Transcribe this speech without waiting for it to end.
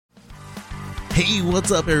Hey,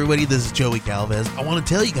 what's up, everybody? This is Joey Galvez. I want to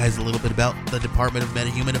tell you guys a little bit about the Department of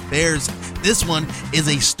Meta-Human Affairs. This one is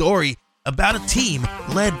a story about a team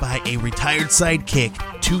led by a retired sidekick,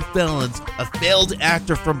 2 felons, a failed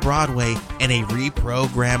actor from Broadway, and a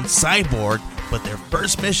reprogrammed cyborg. But their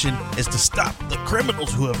first mission is to stop the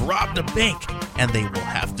criminals who have robbed a bank, and they will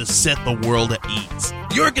have to set the world at ease.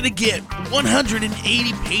 You're going to get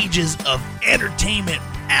 180 pages of entertainment,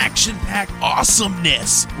 action-packed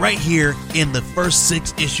awesomeness right here in the first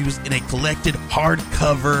 6 issues in a collected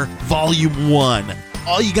hardcover volume 1.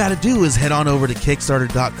 All you got to do is head on over to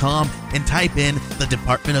Kickstarter.com and type in the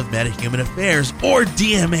Department of Meta-Human Affairs or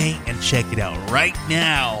DMA and check it out right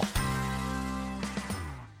now.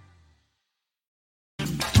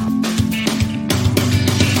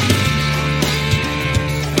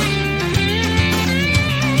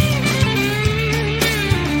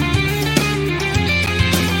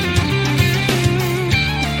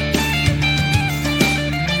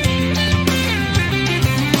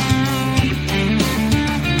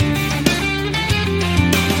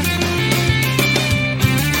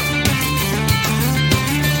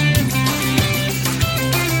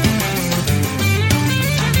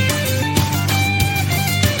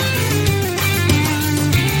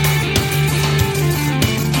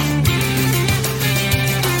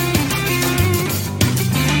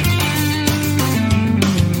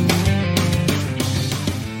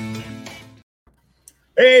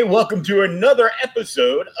 Hey, welcome to another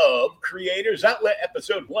episode of Creators Outlet,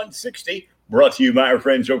 episode 160, brought to you by our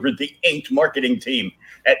friends over at the Inked Marketing team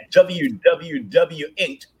at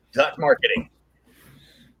www.inked.marketing.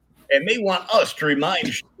 And they want us to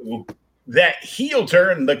remind you that Heel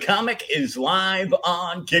Turn, the comic, is live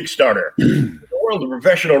on Kickstarter. The world of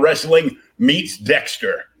professional wrestling meets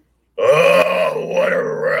Dexter. Oh, what a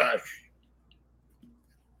rush.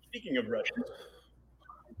 Speaking of rushes,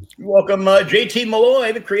 welcome, JT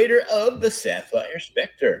Molloy, the creator of the Sapphire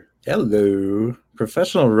Spectre. Hello.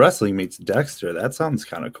 Professional wrestling meets Dexter. That sounds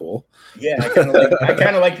kind of cool. Yeah, I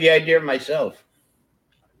kind of like the idea myself.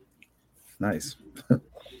 Nice.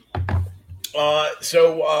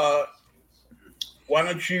 So why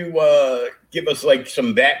don't you give us like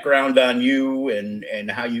some background on you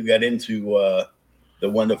and how you got into the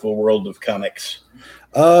wonderful world of comics?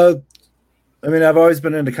 I mean, I've always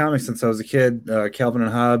been into comics since I was a kid, Calvin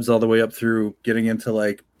and Hobbes, all the way up through getting into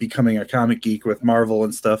like becoming a comic geek with Marvel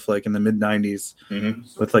and stuff like in the mid 90s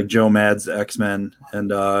with like Joe Mad's X-Men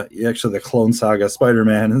and actually the Clone Saga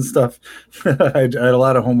Spider-Man and stuff. I had a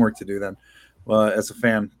lot of homework to do then as a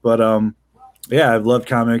fan. But yeah, I've loved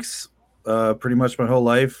comics pretty much my whole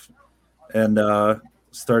life and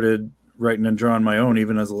started writing and drawing my own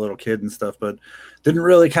even as a little kid and stuff, but didn't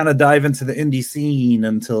really kind of dive into the indie scene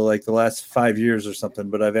until like the last 5 years or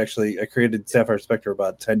something. But I created Sapphire Spectre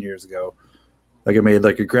about 10 years ago. Like I made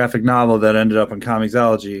like a graphic novel that ended up in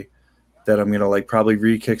Comixology that I'm going to like probably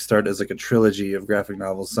re-kickstart as like a trilogy of graphic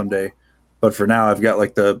novels someday. But for now I've got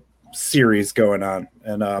like the series going on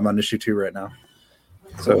and I'm on issue 2 right now.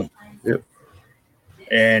 So, yep.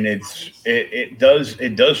 And it does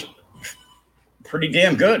pretty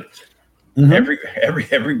damn good.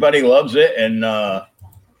 Mm-hmm. Everybody loves it, and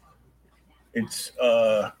it's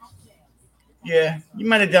yeah, you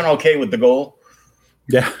might have done okay with the goal.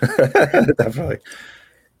 Yeah, definitely.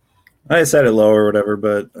 I set it low or whatever,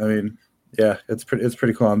 but I mean, yeah, it's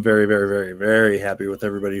pretty cool. I'm very, very, very, very happy with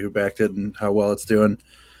everybody who backed it and how well it's doing.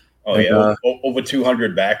 Oh and, yeah, over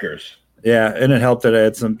 200 backers. Yeah, and it helped that I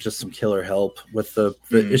had some killer help with the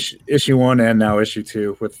issue 1 and now issue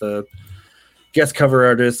 2 with the guest cover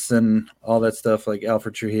artists and all that stuff. Like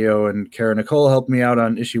Alfred Trujillo and Kara Nicole helped me out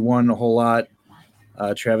on issue 1 a whole lot.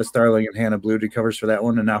 Travis Starling and Hannah Blue did covers for that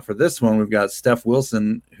one. And now for this one, we've got Steph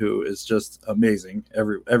Wilson, who is just amazing.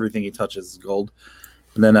 Everything he touches is gold.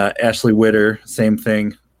 And then Ashley Witter, same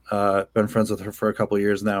thing. Been friends with her for a couple of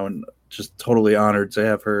years now and just totally honored to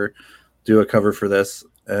have her do a cover for this.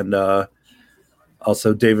 And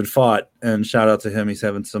also David Fott, and shout out to him. He's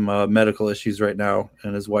having some medical issues right now,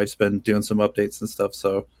 and his wife's been doing some updates and stuff.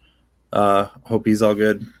 So hope he's all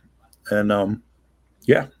good. And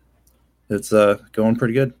yeah, it's going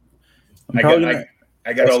pretty good. I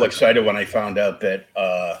got all excited when I found out that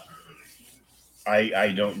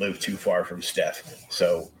I don't live too far from Steph.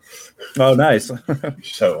 So oh, nice.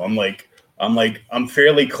 So I'm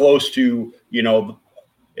fairly close to,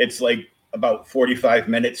 it's like about 45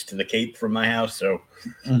 minutes to the Cape from my house. So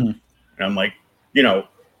and I'm like,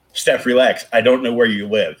 Steph, relax. I don't know where you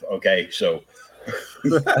live. Okay. So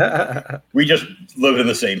we just live in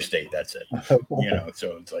the same state. That's it.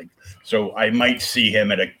 So it's like, so I might see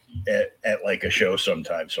him at like a show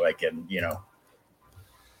sometime so I can,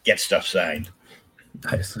 get stuff signed.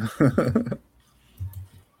 Nice.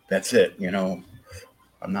 That's it. You know,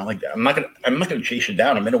 I'm not like that. I'm not gonna chase you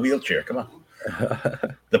down. I'm in a wheelchair. Come on.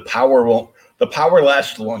 The power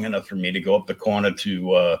lasts long enough for me to go up the corner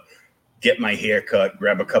to get my hair cut,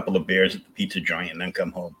 grab a couple of beers at the pizza joint, and then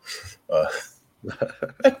come home.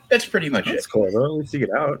 That's pretty much it. That's cool, though. At least you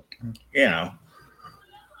get out. You know.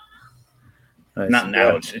 Nice. Not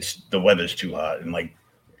now. It's the weather's too hot, and like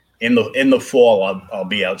in the fall, I'll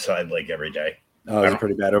be outside like every day. Oh, it's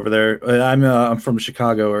pretty bad over there. I'm from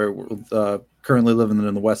Chicago, or currently living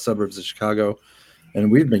in the west suburbs of Chicago, and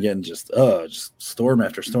we've been getting just storm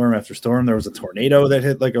after storm after storm. There was a tornado that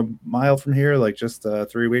hit like a mile from here, like just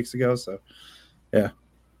 3 weeks ago. So, yeah,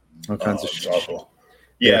 all kinds of shit. Awful.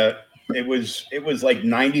 Yeah, it was like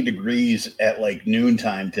 90 degrees at like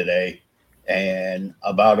noontime today, and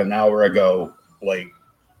about an hour ago, like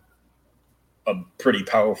a pretty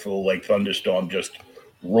powerful like thunderstorm just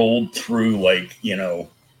rolled through, like, you know,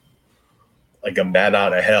 like a bat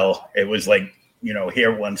out of hell. It was like, you know,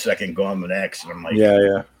 here 1 second, gone the next. And I'm like,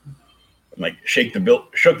 I'm like, shook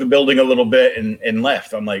the building a little bit and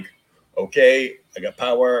left. I'm like, okay, I got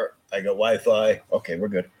power, I got Wi-Fi. Okay, we're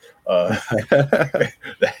good.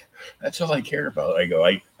 That's all I care about. I go,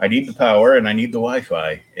 I need the power and I need the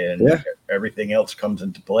Wi-Fi, and everything else comes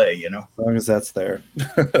into play, you know? As long as that's there.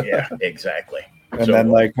 Yeah, exactly. And then,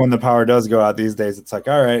 like, when the power does go out these days, it's like,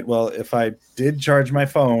 all right, well, if I did charge my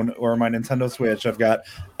phone or my Nintendo Switch, I've got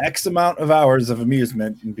X amount of hours of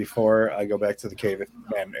amusement before I go back to the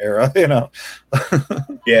caveman era, you know?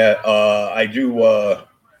 Yeah, I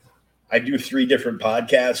do 3 different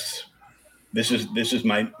podcasts. This is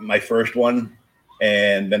my first one.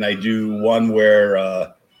 And then I do one where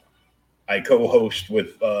I co-host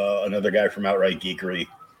with another guy from Outright Geekery,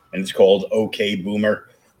 and it's called OK Boomer.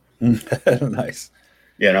 Nice.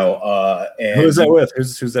 You know, and who's that with?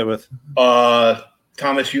 Who's that with?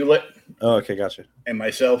 Thomas Hewlett. Oh, okay, gotcha. And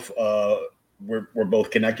myself. We're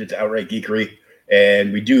both connected to Outright Geekery,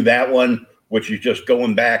 and we do that one, which is just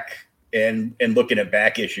going back and looking at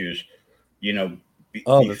back issues. You know.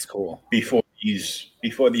 That's cool. Before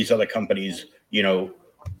these other companies, you know,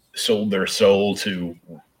 sold their soul to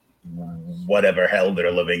whatever hell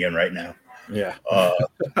they're living in right now. Yeah.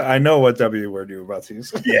 I know what W word you're about to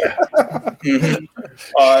use. Yeah.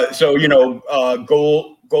 Mm-hmm. So, you know,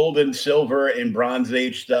 gold and silver and Bronze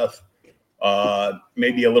Age stuff,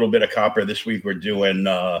 maybe a little bit of copper. This week we're doing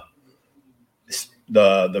the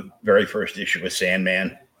very first issue of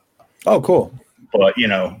Sandman. Oh, cool. But, you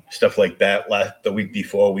know, stuff like that. The week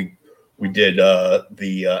before we did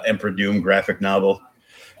the Emperor Doom graphic novel.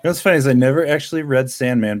 You know what's funny is I never actually read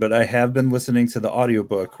Sandman, but I have been listening to the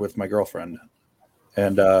audiobook with my girlfriend.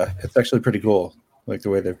 And it's actually pretty cool, like the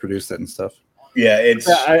way they've produced it and stuff. Yeah,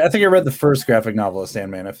 I think I read the first graphic novel of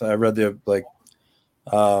Sandman. If I read the like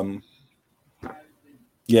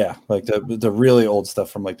the really old stuff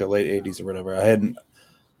from like the late 80s or whatever.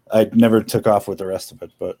 I never took off with the rest of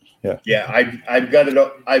it, but yeah. Yeah, I've got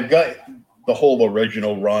it. I've got the whole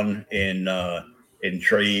original run in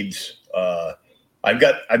trades. I've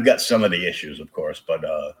got some of the issues, of course, but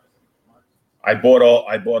I bought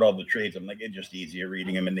all the trades. I'm like, it's just easier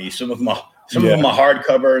reading them in these. Some of them are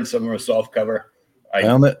hardcover and some of them are soft cover. I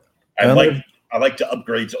like to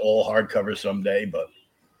upgrade to all hardcover someday, but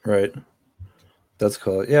right. That's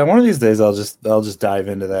cool. Yeah, one of these days I'll just dive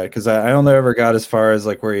into that, because I only ever got as far as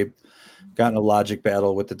like where he got in a logic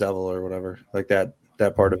battle with the devil or whatever, like that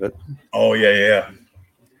part of it. Oh yeah.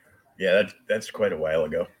 That's quite a while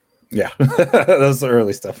ago. Yeah, that was the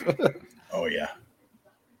early stuff. Oh yeah,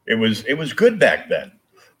 it was good back then.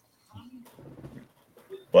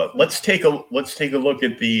 But let's take a look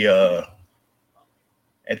at the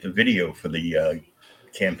video for the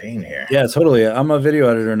campaign here. Yeah, totally. I'm a video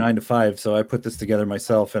editor 9 to 5, so I put this together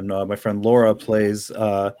myself, and my friend Laura plays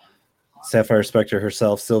Sapphire Spectre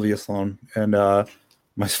herself, Sylvia Sloan, and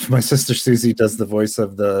my sister Susie does the voice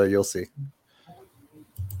of the You'll See.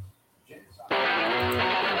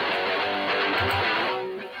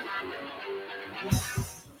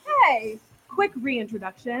 Hey, quick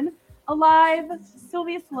reintroduction. Alive,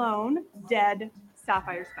 Sylvia Sloan, dead,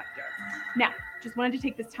 Sapphire Spectre. Now, just wanted to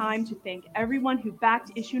take this time to thank everyone who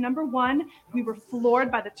backed issue number 1. We were floored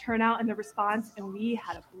by the turnout and the response, and we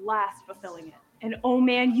had a blast fulfilling it. And oh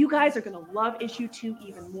man, you guys are gonna love issue 2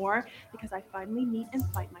 even more, because I finally meet and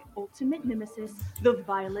fight my ultimate nemesis, the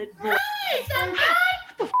Violet Void.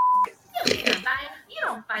 You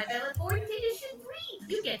don't fight Violet Void in issue 3.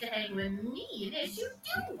 You get to hang with me in issue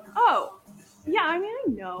 2. Oh, yeah, I mean, I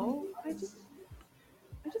know. I just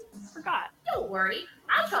forgot. Don't worry,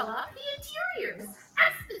 I'll draw off the interiors.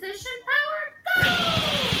 Exposition power,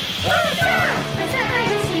 go!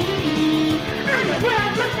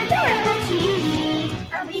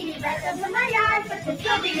 Anyway,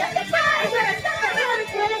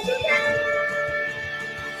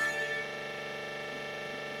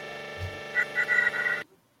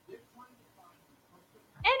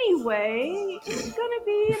 it's gonna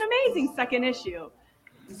be an amazing second issue.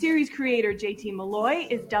 Series creator JT Molloy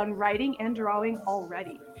is done writing and drawing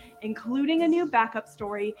already, including a new backup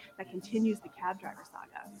story that continues the cab driver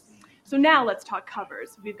saga. So now let's talk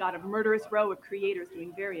covers. We've got a murderous row of creators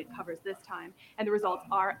doing variant covers this time, and the results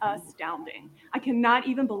are astounding. I cannot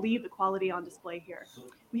even believe the quality on display here.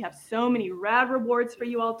 We have so many rad rewards for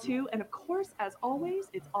you all too, and of course, as always,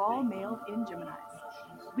 it's all mailed in Gemini's.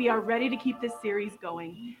 We are ready to keep this series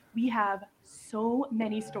going. We have so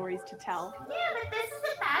many stories to tell. Yeah, but this is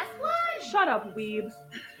the fast one. Shut up, weeb.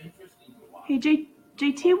 Hey,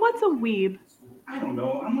 JT, what's a weeb? I don't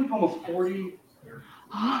know. I'm like almost 40.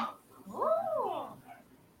 Oh.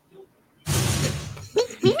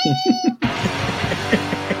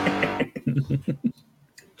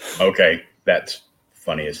 Okay, that's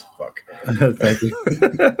funny as fuck. Thank you.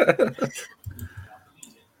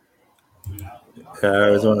 Yeah, I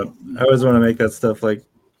always want to make that stuff like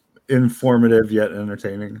informative yet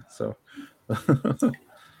entertaining. So,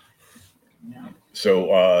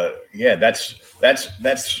 yeah, that's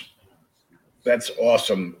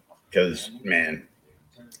awesome because man,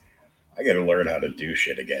 I got to learn how to do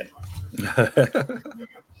shit again.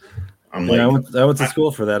 I went to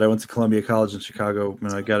school for that. I went to Columbia College in Chicago,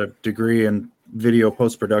 and I got a degree in video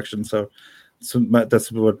post production. So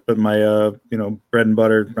that's what my bread and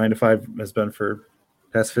butter 9 to 5 has been for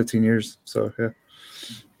past 15 years. So yeah.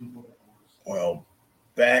 Well,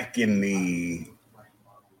 back in the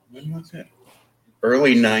when was it?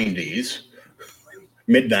 Early 90s,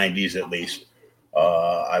 mid 90s at least.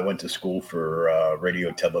 I went to school for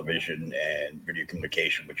radio, television, and video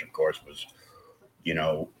communication, which of course was,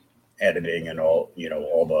 editing and all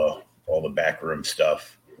the backroom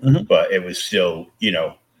stuff. Mm-hmm. But it was still,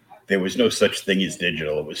 there was no such thing as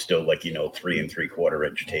digital. It was still like 3 3/4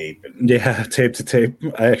 inch tape. And yeah, tape to tape.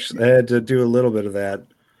 I had to do a little bit of that.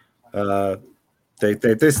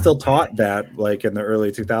 They still taught that like in the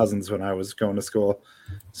early 2000s when I was going to school.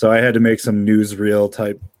 So I had to make some newsreel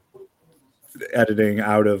type editing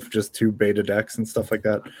out of just 2 beta decks and stuff like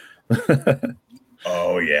that.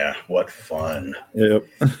 Oh yeah, what fun. Yep.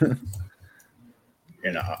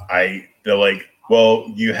 They're like, well,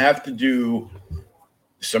 you have to do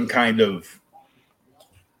some kind of,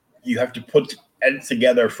 you have to edit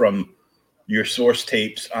together from your source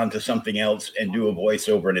tapes onto something else and do a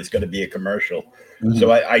voiceover, and it's going to be a commercial. Mm-hmm.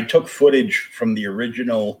 So I took footage from the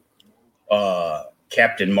original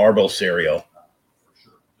Captain Marvel serial.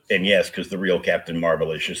 And yes, because the real Captain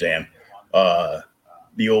Marvel is Shazam.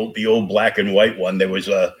 The old black and white one. There was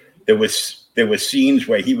scenes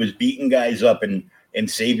where he was beating guys up and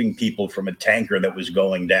saving people from a tanker that was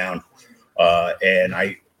going down. And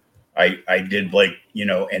I did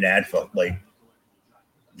an ad for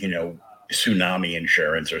tsunami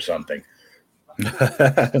insurance or something.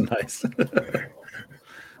 Nice.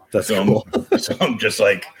 That's cool. So I'm just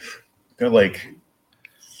like, they're like,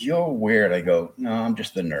 you're weird. I go, no, I'm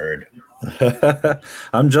just a nerd.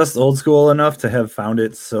 I'm just old school enough to have found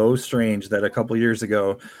it so strange that a couple years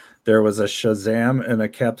ago there was a Shazam and a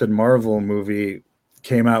Captain Marvel movie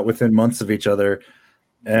came out within months of each other,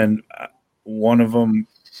 and one of them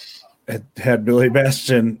had Billy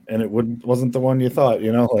Bastion, and it wasn't the one you thought,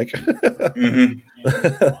 Mm-hmm.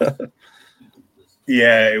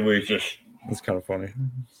 Yeah, it was just. It's kind of funny.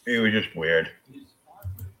 It was just weird.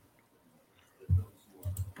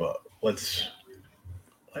 But let's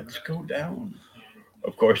go down.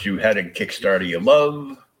 Of course, you had a Kickstarter you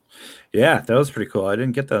love. Yeah, that was pretty cool. I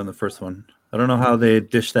didn't get that in the first one. I don't know how they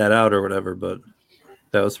dished that out or whatever, but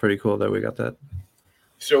that was pretty cool that we got that.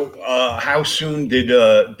 So, how soon did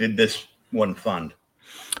this one fund?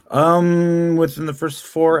 Within the first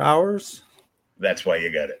 4 hours. That's why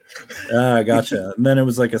you got it. Gotcha. And then it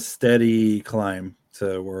was like a steady climb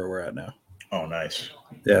to where we're at now. Oh, nice.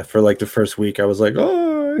 Yeah, for like the first week, I was like,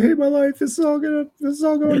 "Oh, I hate my life. This is all going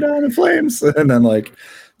down in flames." And then like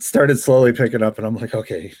started slowly picking up, and I'm like,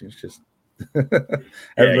 "Okay, it's just."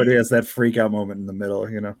 Everybody has that freak out moment in the middle,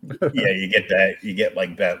 Yeah, you get that. You get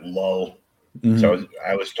like that lull. Mm-hmm. So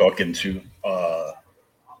I was talking to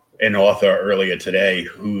an author earlier today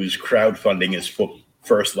who's crowdfunding his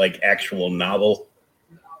first like actual novel.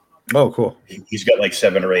 Oh, cool. He's got like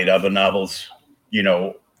 7 or 8 other novels,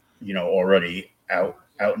 already out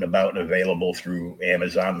and about and available through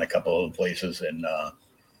Amazon and a couple of places. And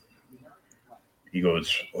he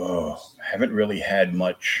goes, "Oh, haven't really had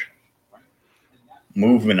much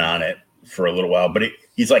movement on it for a little while," but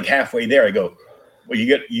he's like halfway there. I go, Well,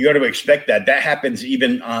 you got to expect that. That happens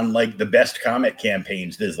even on like the best comic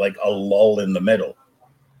campaigns. There's like a lull in the middle.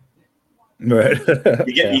 Right.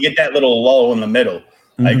 You get that little lull in the middle.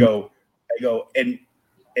 Mm-hmm. I go, and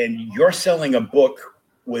you're selling a book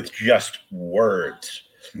with just words.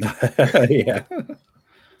 Yeah.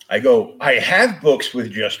 I go, I have books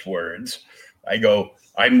with just words. I go,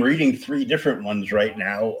 I'm reading 3 different ones right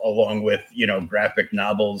now, along with, graphic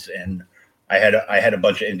novels. And I had a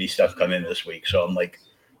bunch of indie stuff come in this week. So I'm like,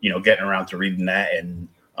 getting around to reading that. And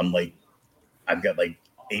I'm like, I've got like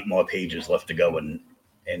 8 more pages left to go in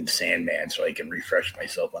Sandman, so I can refresh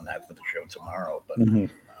myself on that for the show tomorrow. But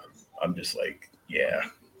I'm just like, yeah.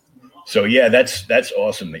 So yeah, that's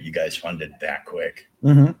awesome that you guys funded that quick.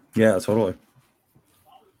 Mm-hmm. Yeah, totally.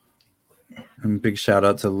 And big shout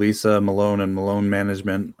out to Lisa Malone and Malone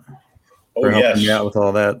Management for helping me out with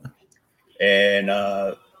all that. And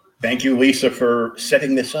thank you, Lisa, for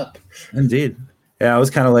setting this up. Indeed. Yeah, I was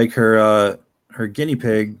kind of like her guinea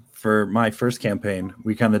pig for my first campaign.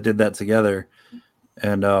 We kind of did that together.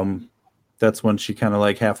 And that's when she kind of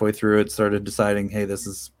like halfway through it started deciding, hey, this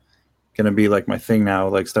is going to be like my thing now,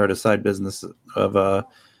 like start a side business of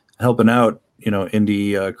helping out,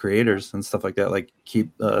 indie creators and stuff like that. Like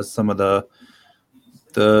keep some of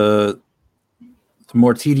the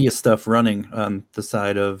more tedious stuff running on the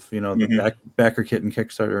side of, the backer kit and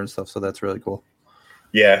Kickstarter and stuff. So that's really cool.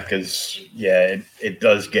 Yeah, because, it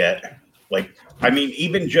does get like, I mean,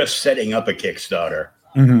 even just setting up a Kickstarter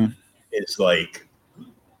is like,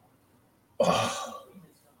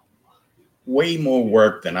 way more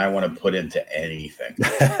work than I want to put into anything.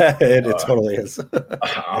 It totally is.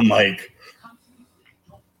 I'm like,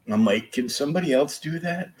 can somebody else do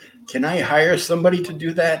that? Can I hire somebody to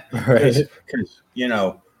do that? Right. Because,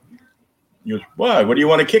 why? What do you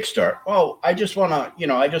want to kickstart? Well, I just want to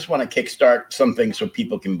kickstart something so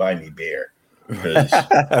people can buy me beer. Right.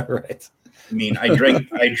 I mean, I drink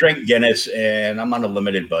Guinness, and I'm on a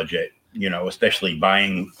limited budget. Especially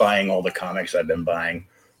buying all the comics I've been buying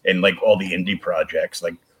and like all the indie projects.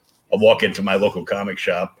 Like I'll walk into my local comic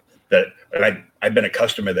shop and I've been a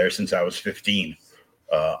customer there since I was 15.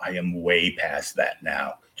 I am way past that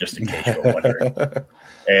now, just in case you're wondering.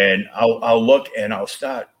 And I'll look and I'll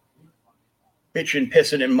start bitching,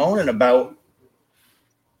 pissing, and moaning about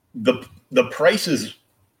the prices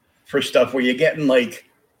for stuff where you're getting like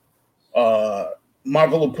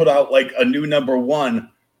Marvel will put out like a new #1.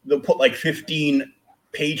 They'll put like 15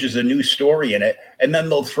 pages of new story in it, and then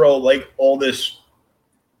they'll throw like all these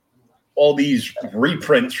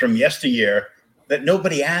reprints from yesteryear that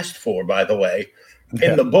nobody asked for, by the way,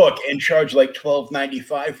 in the book, and charge like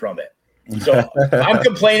 $12.95 from it. So I'm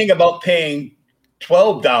complaining about paying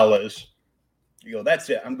 $12. You go, that's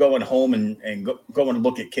it. I'm going home and going to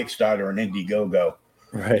look at Kickstarter and Indiegogo.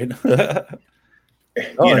 Right.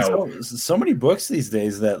 So many books these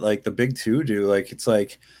days that like the big 2 do, like it's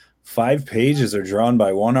like 5 pages are drawn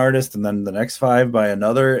by one artist and then the next 5 by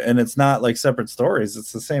another, and it's not like separate stories,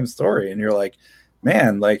 it's the same story. And you're like,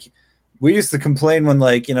 man, like we used to complain when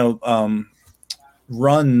like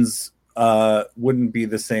runs wouldn't be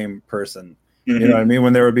the same person. You know what I mean?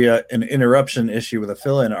 When there would be an interruption issue with a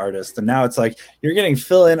fill-in artist, and now it's like you're getting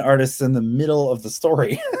fill-in artists in the middle of the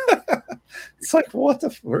story. It's like, what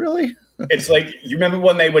really? It's like, you remember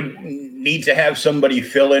when they would need to have somebody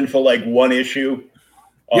fill in for like one issue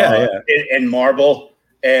in Marvel,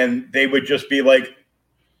 and they would just be like,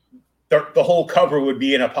 the whole cover would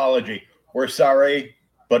be an apology. We're sorry,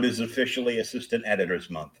 but it's officially Assistant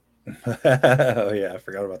Editors Month. Oh, yeah, I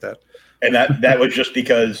forgot about that. And that was just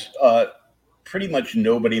because pretty much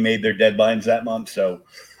nobody made their deadlines that month,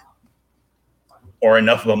 or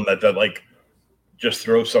enough of them that they're like, just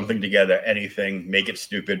throw something together, anything, make it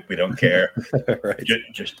stupid. We don't care. Right.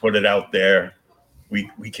 Just put it out there.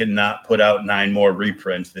 We cannot put out 9 more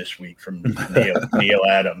reprints this week from Neil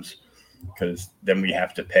Adams, because then we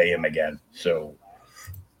have to pay him again. So,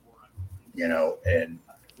 and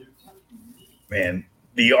man,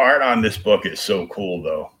 the art on this book is so cool,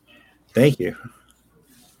 though. Thank you.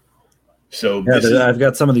 So I've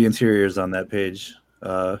got some of the interiors on that page,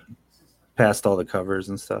 past all the covers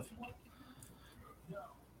and stuff.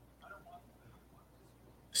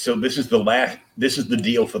 So this is the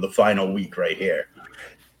deal for the final week right here.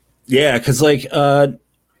 Yeah, because like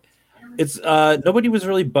it's nobody was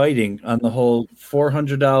really biting on the whole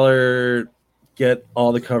 $400 get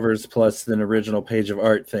all the covers plus an original page of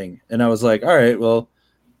art thing. And I was like, all right, well,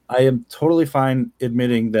 I am totally fine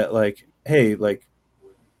admitting that, like, hey, like,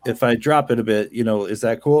 if I drop it a bit, is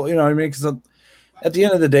that cool? You know what I mean? Because at the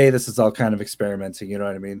end of the day, this is all kind of experimenting. You know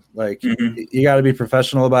what I mean? Like, you got to be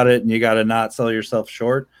professional about it, and you got to not sell yourself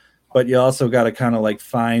short. but you also got to kind of like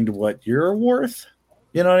find what you're worth.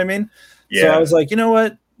 You know what I mean? Yeah. So I was like, you know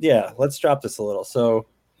what? Yeah, let's drop this a little. So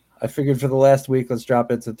I figured for the last week, let's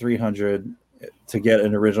drop it to 300 to get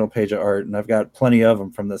an original page of art, and I've got plenty of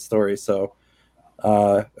them from this story. So,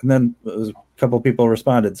 and then it was a couple people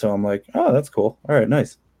responded, so I'm like, oh, that's cool. All right,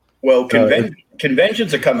 nice. Well,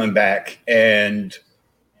 conventions are coming back, and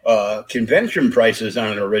convention prices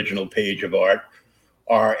on an original page of art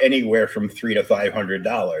are anywhere from $300 to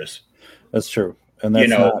 $500. That's true, and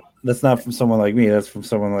that's not from someone like me. That's from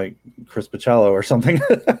someone like Chris Picciello or something.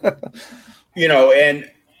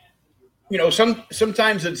 And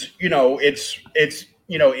sometimes it's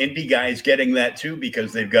indie guys getting that too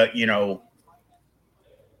because they've got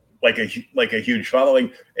like a huge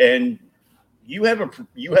following, and you have a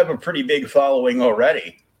pretty big following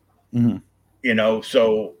already. Mm-hmm.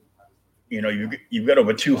 So you've got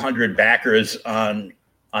over 200 backers on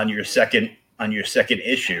your second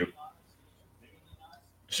issue.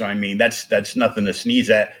 So I mean that's nothing to sneeze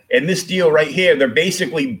at. And this deal right here, they're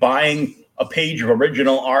basically buying a page of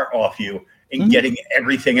original art off you and getting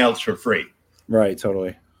everything else for free. Right,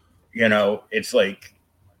 totally. It's like,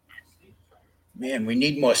 man, we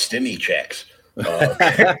need more stimmy checks.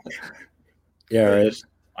 Yeah, right.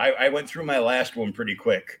 I went through my last one pretty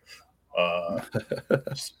quick.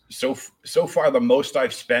 So far, the most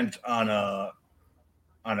I've spent on a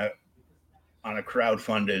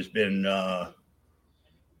crowdfund has been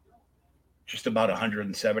just about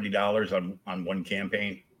 $170 on one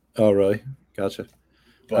campaign. Oh, really? Gotcha.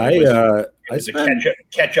 But it was a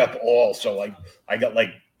catch up all. So I got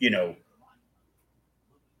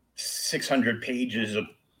 600 pages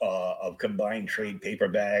of combined trade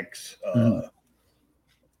paperbacks.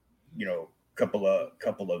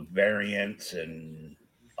 Couple of variants and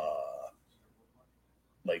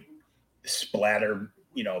splatter.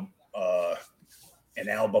 An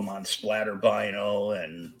album on splatter vinyl,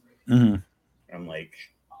 and I'm like,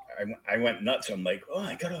 I went nuts. I'm like, oh,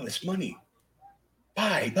 I got all this money.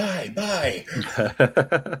 Buy.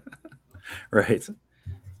 Right.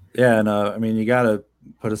 Yeah, and I mean, you got to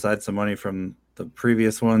put aside some money from the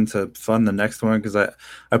previous one to fund the next one, because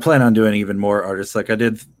I plan on doing even more artists. Like I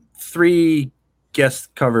did 3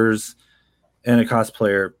 guest covers and a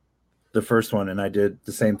cosplayer the first one, and I did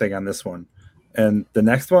the same thing on this one. And the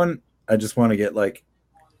next one, I just want to get like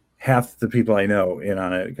half the people I know in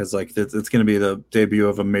on it, because like it's going to be the debut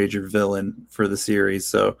of a major villain for the series.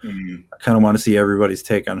 So I kind of want to see everybody's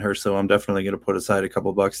take on her. So I'm definitely going to put aside a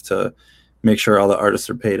couple bucks to make sure all the artists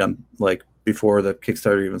are paid on like before the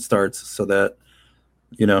Kickstarter even starts, so that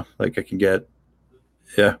like I can get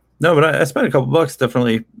but I spent a couple bucks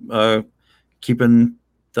definitely keeping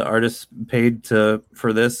the artists paid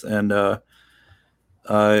for this, and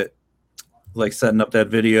like setting up that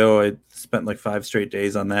video. I spent like 5 straight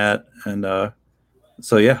days on that, and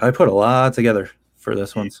so yeah, I put a lot together for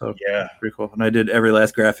this one. So yeah, pretty cool. And I did every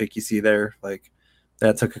last graphic you see there. Like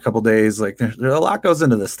that took a couple days. Like there's a lot goes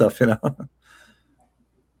into this stuff, Yeah,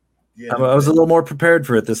 I was a little more prepared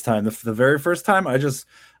for it this time. The very first time, I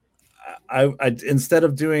instead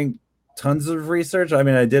of doing tons of research, I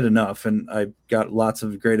mean, I did enough, and I got lots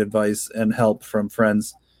of great advice and help from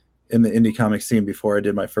friends in the indie comic scene before I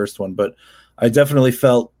did my first one. But I definitely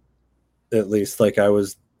felt, at least, like I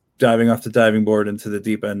was diving off the diving board into the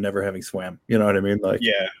deep end, never having swam. You know what I mean? Like,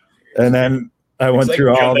 yeah. And then I went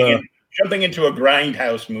through all jumping into a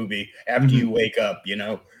grindhouse movie after you wake up.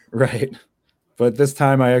 Right. But this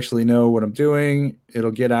time I actually know what I'm doing.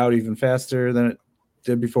 It'll get out even faster than it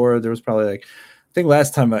did before. There was probably I think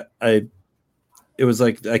last time it was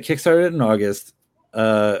like I kickstarted it in August.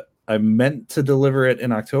 I meant to deliver it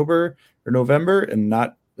in October or November, and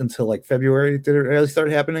not until like February did it really start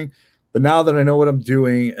happening. But now that I know what I'm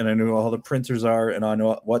doing, and I know all the printers are, and I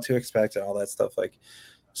know what to expect and all that stuff, like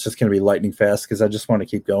it's just going to be lightning fast, because I just want to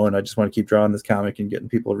keep going. I just want to keep drawing this comic and getting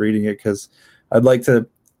people reading it, because I'd like to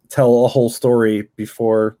tell a whole story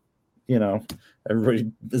before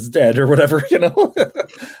everybody is dead or whatever.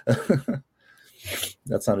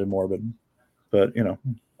 That sounded morbid, but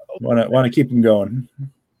want to keep them going.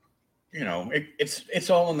 It's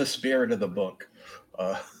all in the spirit of the book.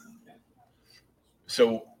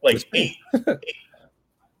 So like eight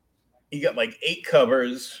you got like 8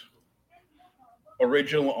 covers,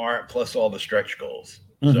 original art plus all the stretch goals.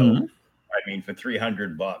 So I mean, for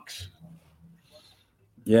 $300.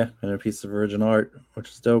 Yeah, and a piece of original art, which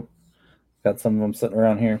is dope. Got some of them sitting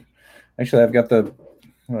around here. Actually, I've got I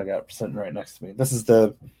got sitting right next to me. This is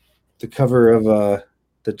the cover of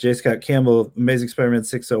the J. Scott Campbell Amazing Spider-Man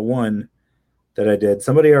 601 that I did.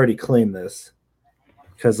 Somebody already claimed this,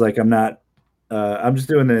 because like I'm not I'm just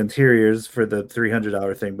doing the interiors for the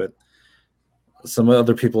 $300 thing, but some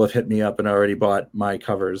other people have hit me up and already bought my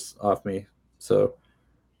covers off me. So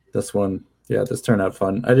this one, yeah, this turned out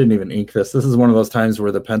fun. I didn't even ink this. This is one of those times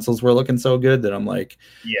where the pencils were looking so good that I'm like,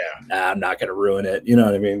 Yeah. nah, I'm not gonna ruin it. You know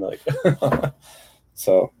what I mean? Like,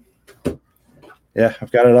 so yeah,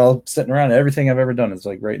 I've got it all sitting around. Everything I've ever done is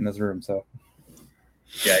like right in this room. So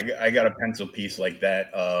yeah, I got a pencil piece like that.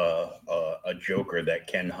 A Joker that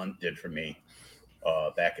Ken Hunt did for me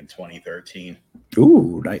back in 2013.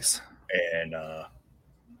 ooh, nice. And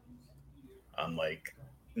I'm like,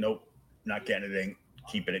 nope, not getting anything.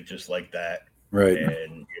 Keeping it just like that. Right.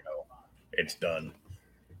 And it's done.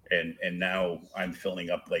 And now I'm filling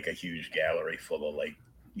up like a huge gallery full of like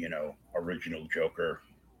original Joker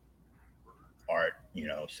art.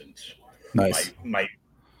 Since Nice. my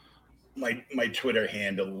Twitter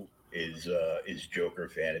handle is Joker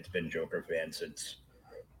fan. It's been Joker fan since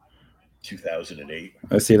 2008.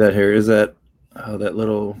 I see that here. Is that that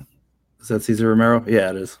little? Is that Cesar Romero?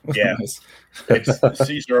 Yeah, it is. Yeah, Nice. It's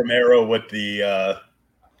Cesar Romero with the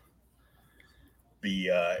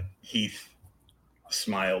Heath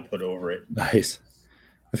smile put over it. Nice.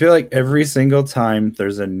 I feel like every single time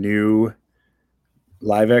there's a new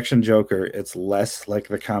live action Joker, it's less like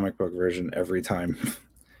the comic book version every time.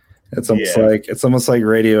 It's almost like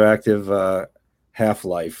radioactive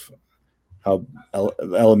Half-Life. How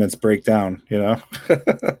elements break down, Yeah.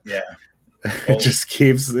 It just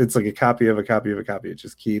keeps. It's like a copy of a copy of a copy. It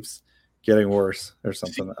just keeps getting worse or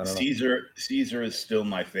something. I don't know. Caesar is still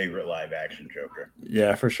my favorite live action Joker.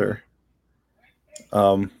 Yeah, for sure.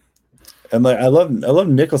 And like I love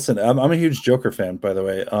Nicholson. I'm a huge Joker fan, by the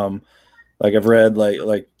way. Like I've read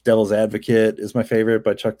like Devil's Advocate is my favorite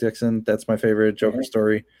by Chuck Dixon. That's my favorite Joker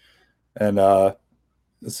story. And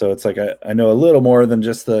so it's like I know a little more than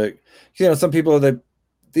just some people that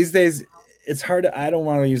these days it's hard to, I don't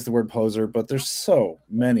want to use the word poser, but there's so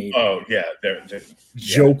many they're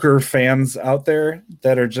Joker fans out there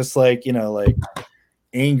that are just like like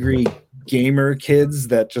angry gamer kids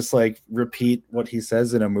that just like repeat what he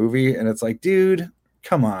says in a movie, and it's like, dude,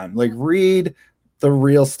 come on, like read the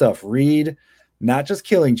real stuff. Read not just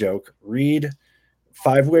Killing Joke, read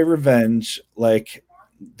Five-Way Revenge, like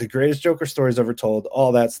the greatest Joker stories ever told,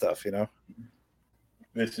 all that stuff,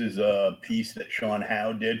 This is a piece that Sean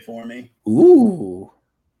Howe did for me. Ooh,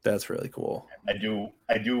 that's really cool. I do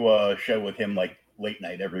a show with him like late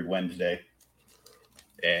night every Wednesday,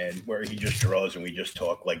 and where he just draws and we just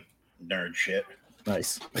talk like nerd shit.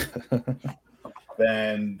 Nice.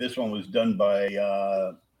 Then this one was done by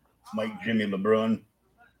Mike Jimmy LeBrun,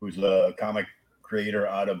 who's a comic creator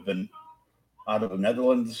out of the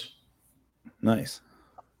Netherlands. Nice.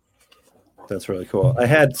 That's really cool. I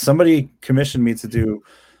had somebody commission me to do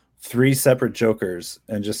 3 separate Jokers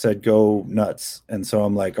and just said go nuts, and so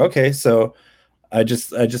I'm like, okay, so I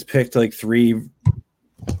just picked like 3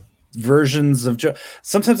 versions of Joker.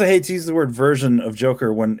 Sometimes I hate to use the word version of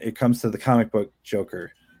Joker when it comes to the comic book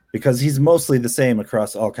Joker, because he's mostly the same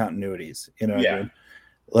across all continuities. What I mean?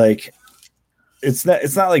 Like it's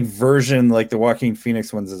not like version like the Joaquin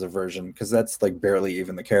Phoenix ones is a version, because that's like barely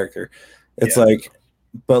even the character. It's like,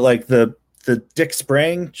 but like the Dick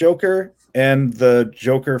Sprang Joker and the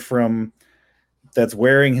Joker from that's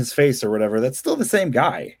wearing his face or whatever, that's still the same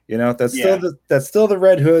guy. That's still the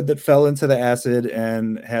Red Hood that fell into the acid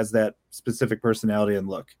and has that specific personality and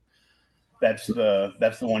look. That's the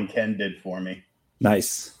one Ken did for me.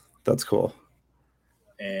 Nice. That's cool.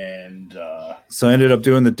 And so I ended up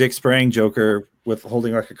doing the Dick Sprang Joker with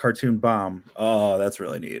holding like a cartoon bomb. Oh, that's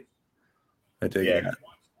really neat. I dig that.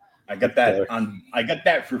 I got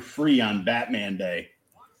that for free on Batman Day,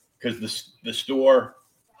 because the store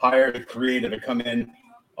hired a creator to come in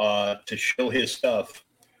to show his stuff,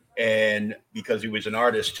 and because he was an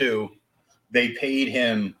artist too, they paid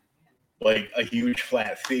him like a huge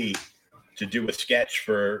flat fee to do a sketch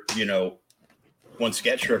for one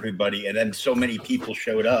sketch for everybody, and then so many people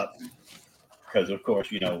showed up because of course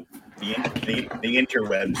the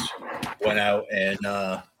interwebs went out and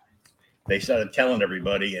they started telling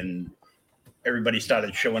everybody, and everybody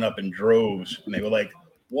started showing up in droves, and they were like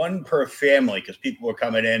one per family, because people were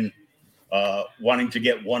coming in wanting to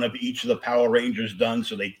get one of each of the Power Rangers done.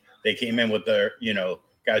 So they came in with their,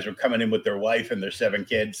 guys were coming in with their wife and their 7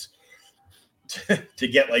 kids to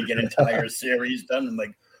get like an entire series done. I'm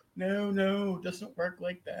like, no, it doesn't work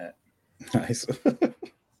like that. Nice.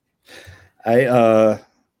 I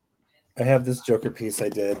have this Joker piece I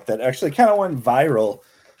did that actually kind of went viral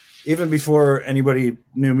even before anybody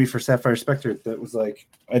knew me for Sapphire Spectre. That was like,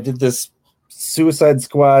 I did this Suicide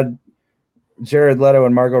Squad, Jared Leto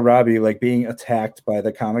and Margot Robbie like being attacked by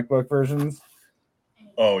the comic book versions.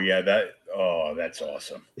 Oh yeah, that's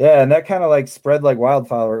awesome. Yeah, and that kind of like spread like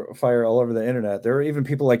wildfire all over the internet. There were even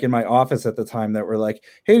people like in my office at the time that were like,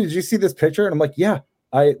 "Hey, did you see this picture?" And I'm like, "Yeah,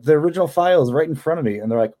 the original file is right in front of me."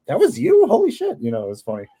 And they're like, "That was you? Holy shit!" You know, it was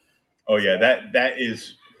funny. Oh yeah, that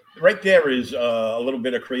is right there is a little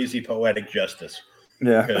bit of crazy poetic justice.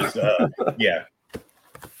 Yeah, Because yeah,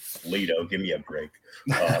 Leto, give me a break.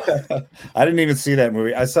 I didn't even see that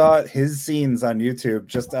movie. I saw his scenes on YouTube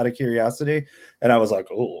just out of curiosity, and I was like,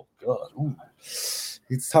 "Oh god." Ooh.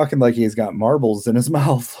 He's talking like he's got marbles in his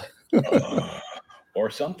mouth. Or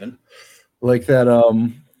something. Like that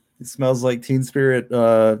it smells like Teen Spirit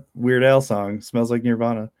Weird Al song. Smells like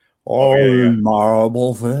Nirvana.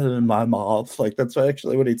 Marbles in my mouth. Like that's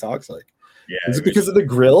actually what he talks like. Yeah. Is it because of the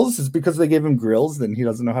grills? Is it because they gave him grills then he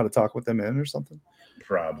doesn't know how to talk with them in or something?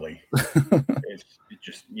 Probably. It's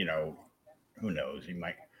just, you know, who knows? He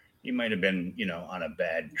might have been, you know, on a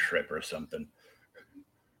bad trip or something.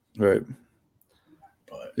 Right.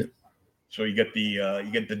 But so you get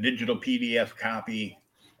the digital PDF copy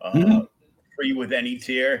free with any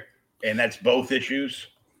tier, and that's both issues.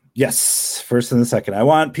 Yes, first and the second. I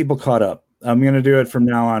want people caught up. I'm gonna do it from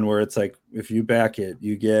now on where it's like if you back it,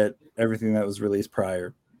 you get everything that was released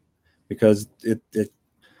prior, because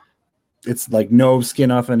it's like no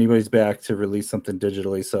skin off anybody's back to release something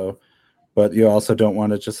digitally. So, but you also don't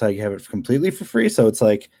want to just like have it completely for free. So it's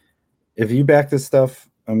like if you back this stuff,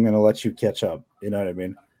 I'm gonna let you catch up. You know what I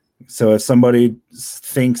mean? So if somebody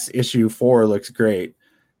thinks issue 4 looks great,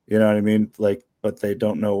 you know what I mean? Like, but they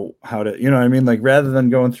don't know how to, you know what I mean? Like rather than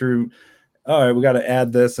going through, all right, we got to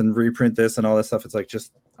add this and reprint this and all this stuff. It's like,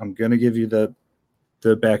 just, I'm going to give you the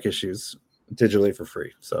back issues digitally for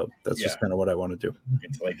free. So that's just kind of what I want to do.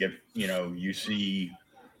 It's like if, you know, you see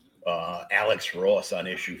Alex Ross on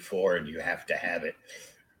issue 4 and you have to have it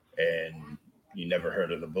and you never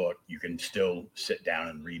heard of the book, you can still sit down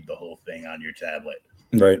and read the whole thing on your tablet.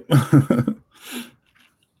 Right.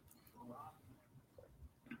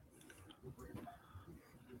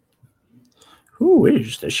 Who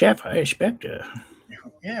is the Sapphire Spectre?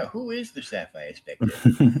 Yeah, who is the Sapphire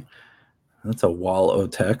Spectre? That's a wall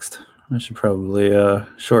of text. I should probably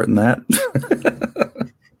shorten that.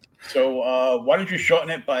 So why don't you shorten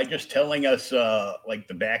it by just telling us like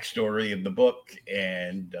the backstory of the book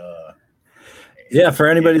and yeah, for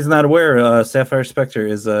anybody who's not aware, Sapphire Spectre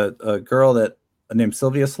is a girl that named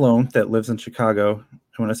Sylvia Sloan that lives in Chicago.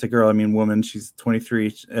 And when I say girl, I mean woman. She's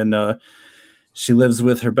 23, and she lives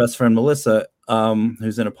with her best friend Melissa,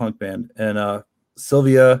 who's in a punk band. And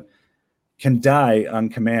Sylvia can die on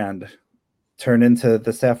command, turn into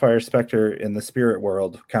the Sapphire Spectre in the spirit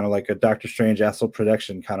world, kind of like a Doctor Strange astral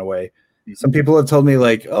projection kind of way. Some people have told me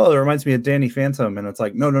like, oh, it reminds me of Danny Phantom. And it's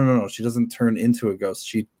like, no. She doesn't turn into a ghost.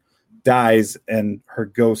 She dies and her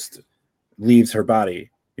ghost leaves her body.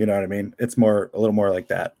 You know what I mean? It's a little more like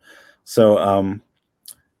that. So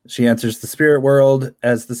she enters the spirit world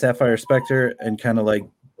as the Sapphire Spectre and kind of like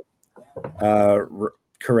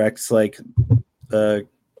corrects like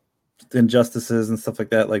injustices and stuff like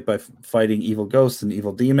that, like by fighting evil ghosts and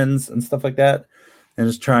evil demons and stuff like that, and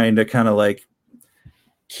just trying to kind of like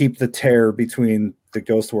keep the terror between the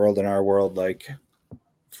ghost world and our world like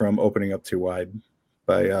from opening up too wide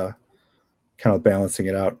by kind of balancing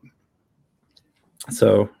it out.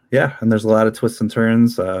 So yeah, and there's a lot of twists and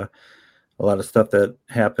turns, a lot of stuff that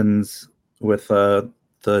happens with the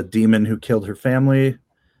demon who killed her family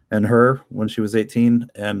and her when she was 18,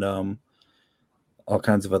 and all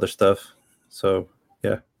kinds of other stuff. So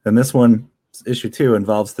yeah, and this one, issue 2,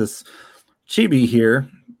 involves this chibi here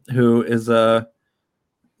who is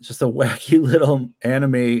just a wacky little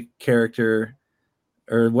anime character,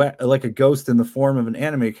 or like a ghost in the form of an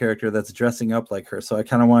anime character that's dressing up like her. So I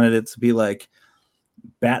kind of wanted it to be like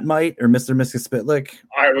Batmite or Mr. Mxyzptlk.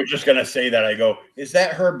 I was just gonna say that. I go, is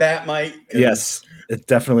that her Batmite? Yes, it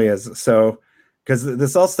definitely is. So because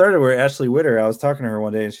this all started where Ashley Witter, I was talking to her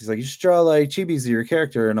one day and she's like, you should draw like chibis of your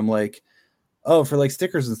character. And I'm like, oh, for like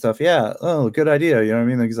stickers and stuff. Yeah. Oh, good idea. You know what I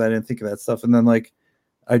mean? Because I didn't think of that stuff. And then like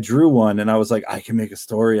I drew one and I was like, I can make a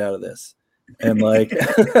story out of this. And like,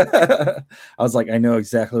 I was like, I know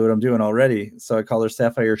exactly what I'm doing already. So I call her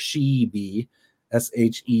Sapphire She-Bee,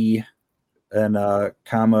 SHE and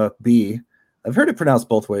comma B. I've heard it pronounced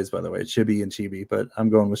both ways, by the way, Chibi and Chibi, but I'm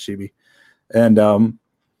going with Chibi. And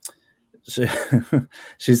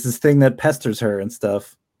she's this thing that pesters her and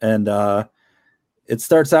stuff. And it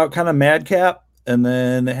starts out kind of madcap, and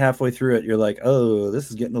then halfway through it, you're like, oh, this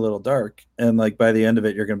is getting a little dark. And like by the end of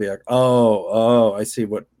it, you're gonna be like, oh, I see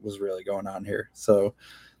what was really going on here. So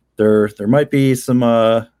there might be some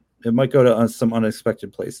it might go to some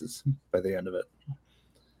unexpected places by the end of it.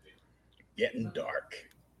 Getting dark.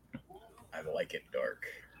 I like it dark.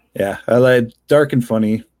 Yeah, I like dark and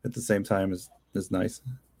funny at the same time is nice.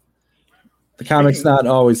 The comic's not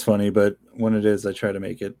always funny, but when it is, I try to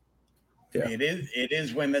make it. Yeah, it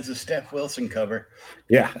is when there's a Steph Wilson cover.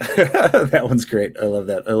 Yeah, that one's great. I love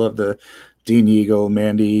that. I love the Dean Eagle,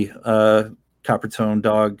 Mandy, Coppertone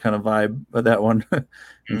dog kind of vibe of that one.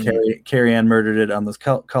 And Carrie Ann murdered it on those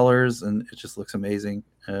colors, and it just looks amazing.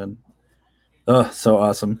 And so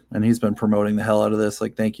awesome. And he's been promoting the hell out of this.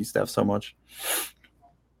 Like, thank you, Steph, so much.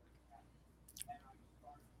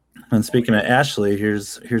 And speaking of Ashley,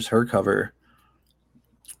 here's her cover.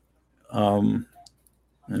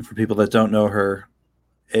 And for people that don't know her,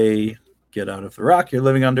 Get Out of the Rock You're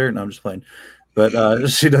Living Under. No, I'm just playing. But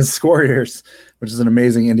she does Squarriors, which is an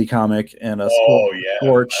amazing indie comic. And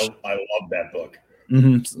Scorch. I love that book.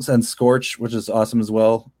 Mm-hmm. And Scorch, which is awesome as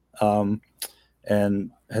well.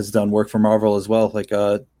 And has done work for Marvel as well, like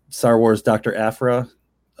Star Wars Dr. Aphra,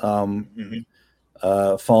 Fallen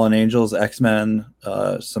Angels, X-Men,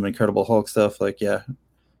 some Incredible Hulk stuff. Like, yeah,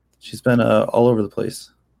 she's been all over the place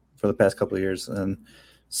for the past couple of years, and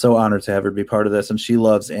so honored to have her be part of this. And she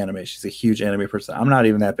loves anime. She's a huge anime person. I'm not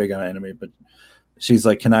even that big on anime, but she's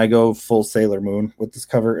like, can I go full Sailor Moon with this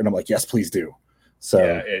cover? And I'm like, yes, please do.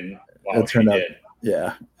 So it turned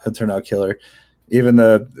out killer. Even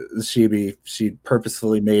the Chibi, she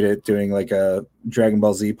purposefully made it doing like a Dragon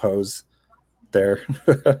Ball Z pose there.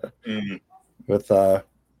 With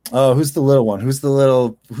who's the little one? Who's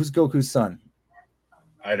Goku's son?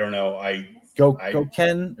 I don't know.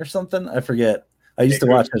 Ken or something? I forget. I used to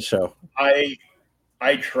watch that show. I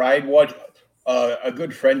tried watch. A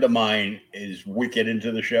good friend of mine is wicked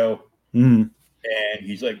into the show, and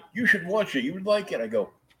he's like, "You should watch it. You would like it." I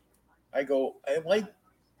go. I like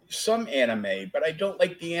some anime, but I don't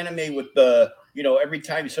like the anime with the, every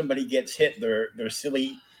time somebody gets hit, they're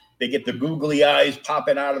silly. They get the googly eyes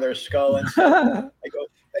popping out of their skull and stuff. I go,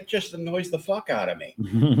 that just annoys the fuck out of me.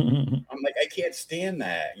 I'm like, I can't stand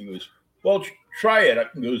that. He goes, well, try it.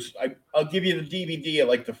 He goes, I'll give you the DVD of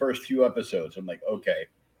like the first few episodes. I'm like, okay.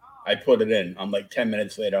 I put it in. I'm like 10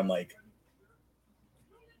 minutes later. I'm like,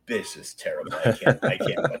 this is terrible. I can't watch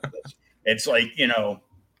this. It's like,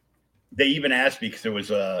 they even asked me because there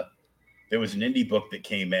was an indie book that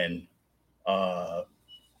came in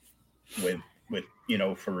with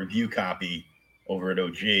for review copy over at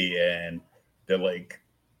OG, and they're like,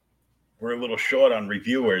 we're a little short on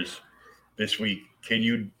reviewers this week.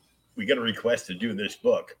 We got a request to do this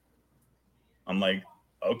book. I'm like,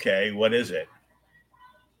 okay, what is it?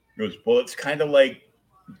 He goes, well, it's kind of like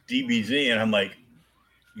DBZ, and I'm like,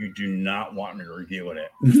 you do not want me reviewing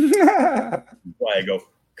it. Why? I go,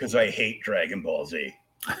 because I hate Dragon Ball Z.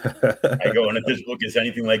 I go, and if this book is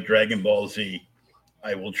anything like Dragon Ball Z,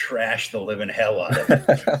 I will trash the living hell out of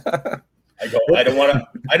it. I go, I don't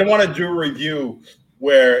want to do a review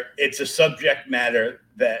where it's a subject matter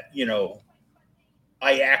that,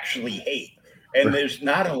 I actually hate. And there's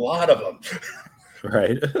not a lot of them.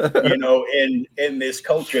 Right. In this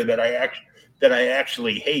culture that I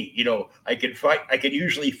actually hate. I can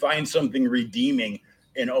usually find something redeeming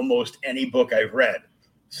in almost any book I've read.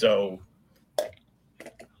 So,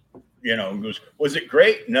 was it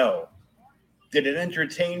great? No. Did it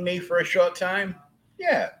entertain me for a short time?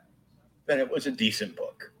 Yeah. Then it was a decent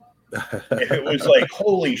book. If it was like,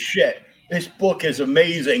 holy shit, this book is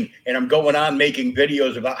amazing, and I'm going on making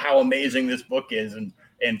videos about how amazing this book is and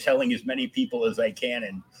telling as many people as I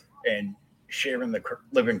can and sharing the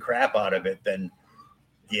living crap out of it, then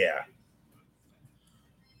yeah.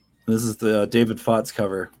 This is the David Fotts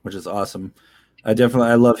cover, which is awesome. I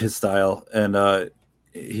love his style, and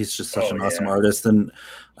he's just such an awesome artist. And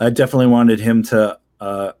I definitely wanted him to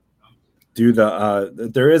do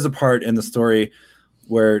there is a part in the story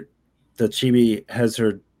where the Chibi has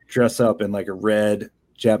her dress up in like a red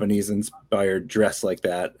Japanese inspired dress like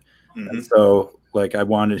that. And so like I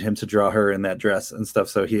wanted him to draw her in that dress and stuff.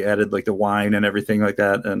 So he added like the wine and everything like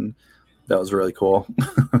that. And that was really cool.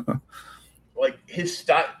 Like his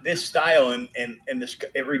style, this style and this,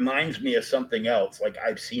 it reminds me of something else. Like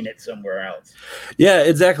I've seen it somewhere else. Yeah,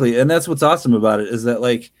 exactly. And that's what's awesome about it is that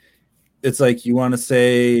like, it's like you want to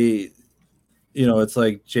say, it's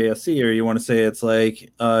like JSC, or you want to say it's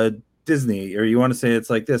like Disney, or you want to say it's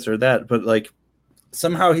like this or that, but like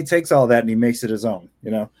somehow he takes all that and he makes it his own.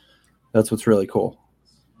 That's what's really cool.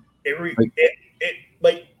 It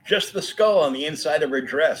like just the skull on the inside of her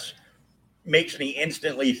dress makes me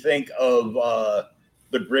instantly think of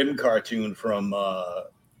the Grimm cartoon from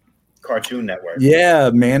Cartoon Network. Yeah,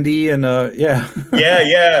 Mandy and yeah.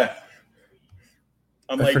 Yeah.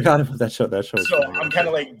 I forgot about that show. So I'm kind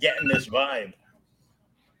of like getting this vibe.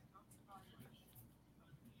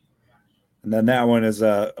 And then that one is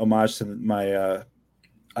a homage to my.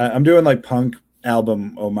 I'm doing like punk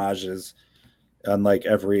album homages on like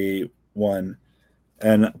every one,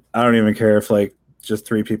 and I don't even care if like just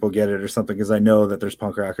 3 people get it or something, because I know that there's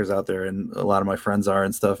punk rockers out there, and a lot of my friends are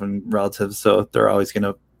and stuff, and relatives, so they're always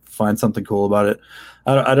gonna find something cool about it.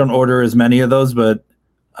 I don't order as many of those, but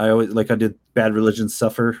I always like I did Bad Religion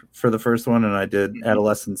Suffer for the first one, and I did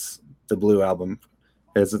Adolescence, the Blue album,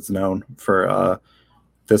 as it's known for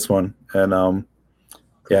this one, and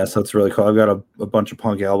yeah, so it's really cool. I've got a bunch of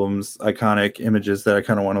punk albums, iconic images that I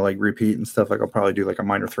kind of want to like repeat and stuff. Like I'll probably do like a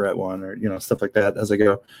Minor Threat one, or stuff like that as I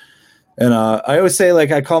go. And I always say,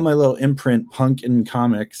 like, I call my little imprint Punk in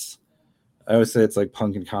Comics. I always say it's like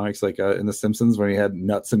Punk in Comics, like in The Simpsons when he had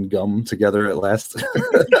nuts and gum together at last.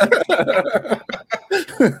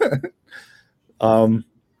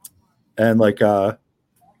 And like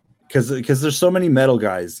because there's so many metal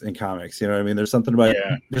guys in comics, you know what I mean? There's something about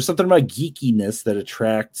geekiness that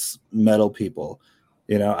attracts metal people.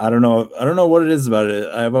 I don't know what it is about it.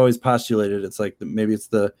 I've always postulated it's like maybe it's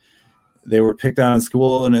they were picked on in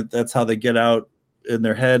school, and that's how they get out in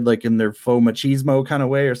their head, like in their faux machismo kind of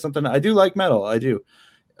way or something. I do like metal, I do.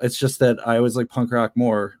 It's just that I always like punk rock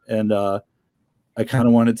more, and I kind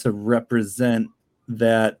of wanted to represent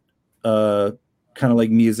that kind of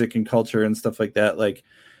like music and culture and stuff like that. Like,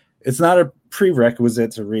 it's not a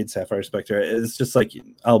prerequisite to read Sapphire Spectre. It's just like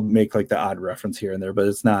I'll make like the odd reference here and there, but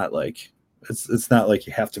it's not like it's not like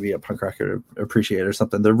you have to be a punk rocker to appreciate it or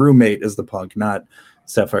something. The roommate is the punk, not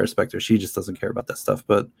Sapphire Spectre. She just doesn't care about that stuff.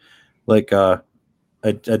 But like I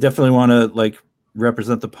definitely want to like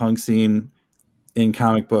represent the punk scene in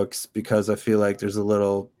comic books, because I feel like there's a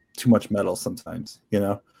little too much metal sometimes. I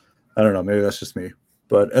don't know. Maybe that's just me.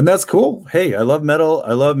 And that's cool. Hey, I love metal.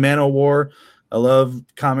 I love Man-O-War. I love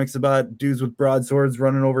comics about dudes with broadswords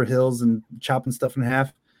running over hills and chopping stuff in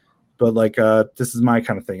half. But like, this is my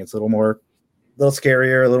kind of thing. It's a little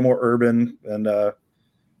scarier, a little more urban, and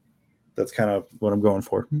that's kind of what I'm going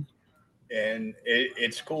for. And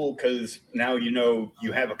it's cool because now you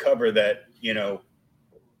have a cover that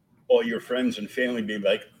all your friends and family be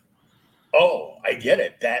like, "Oh, I get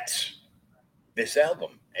it. That's this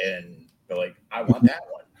album," and they're like, "I want that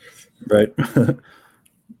one." Right.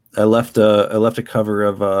 I left a cover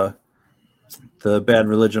of the Bad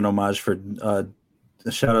Religion homage for a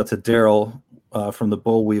shout out to Daryl from the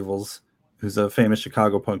Bull Weevils, who's a famous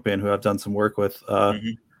Chicago punk band who I've done some work with.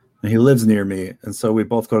 And he lives near me, and so we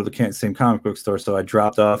both go to the same comic book store. So I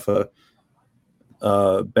dropped off a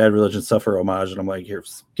Bad Religion Suffer homage, and I'm like, "Here,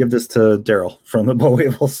 give this to Daryl from the Bull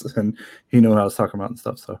Weevils," and he knew what I was talking about and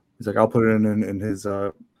stuff. So he's like, "I'll put it in his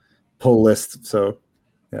pull list." So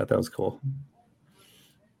yeah, that was cool.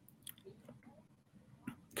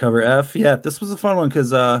 Cover F, yeah, this was a fun one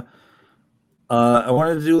because I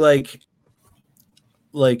wanted to do like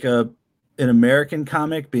an American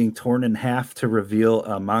comic being torn in half to reveal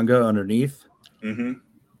a manga underneath.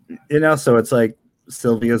 So it's like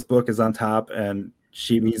Sylvia's book is on top and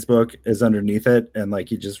Shibi's book is underneath it, and like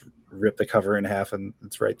you just rip the cover in half and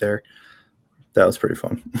it's right there. That was pretty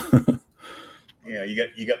fun. Yeah,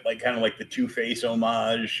 you got like kind of like the Two-Face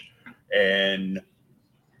homage, and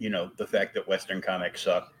the fact that Western comics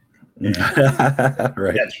suck.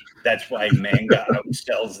 Right. That's why manga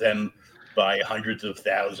outsells them by hundreds of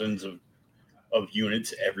thousands of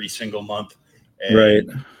units every single month. And, right.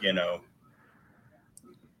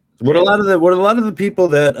 What a lot of the people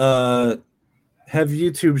that have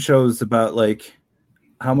YouTube shows about like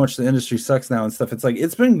how much the industry sucks now and stuff, it's like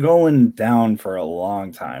it's been going down for a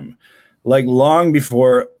long time. Like long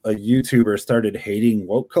before a YouTuber started hating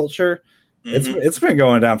woke culture. It's been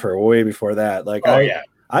going down for way before that. Like,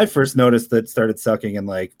 I first noticed that it started sucking in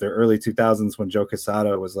like the early 2000s when Joe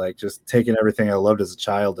Quesada was like just taking everything I loved as a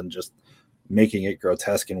child and just making it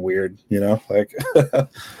grotesque and weird, like.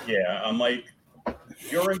 Yeah, I'm like,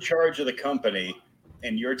 you're in charge of the company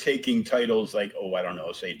and you're taking titles like, oh, I don't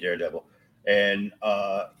know, say Daredevil, and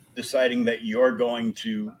deciding that you're going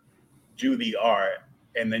to do the art,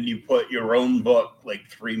 and then you put your own book like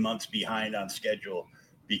 3 months behind on schedule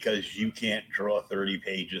because you can't draw 30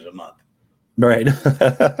 pages a month. Right.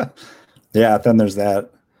 Yeah, then there's that.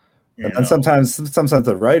 And then sometimes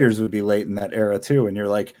the writers would be late in that era too, and you're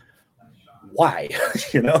like, why?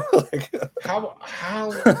 Like, how?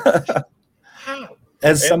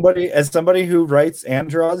 As somebody who writes and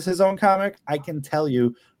draws his own comic, I can tell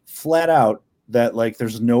you flat out that like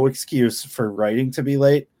there's no excuse for writing to be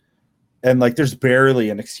late, and like there's barely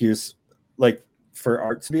an excuse like for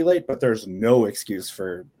art to be late, but there's no excuse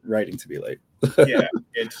for writing to be late. Yeah,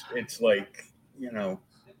 it's like,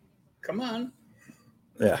 come on.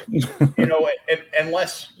 Yeah.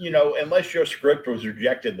 Unless your script was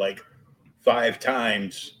rejected like 5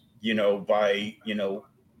 times, by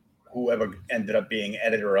whoever ended up being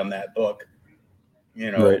editor on that book,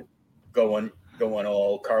 Right. going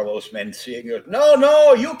all Carlos Mencia, goes,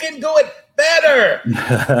 no, you can do it better.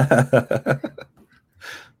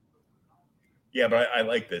 Yeah, but I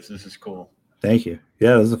like this. This is cool. Thank you.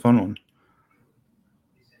 Yeah, this is a fun one.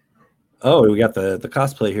 Oh, we got the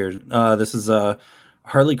cosplay here. This is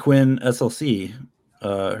Harley Quinn SLC.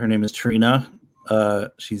 Her name is Trina.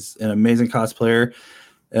 She's an amazing cosplayer,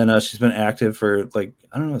 and she's been active for like,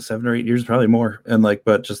 I don't know, 7 or 8 years, probably more. And like,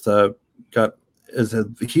 but just is a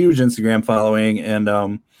huge Instagram following,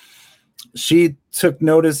 and she took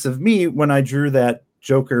notice of me when I drew that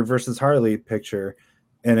Joker versus Harley picture,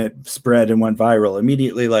 and it spread and went viral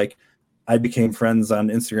immediately. Like, I became friends on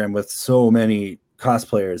Instagram with so many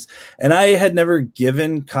cosplayers, and I had never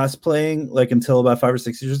given cosplaying like until about 5 or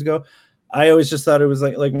 6 years ago. I always just thought it was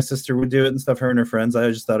like my sister would do it and stuff, her and her friends. I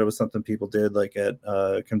just thought it was something people did like at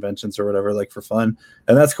conventions or whatever, like for fun.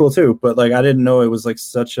 And that's cool too. But like, I didn't know it was like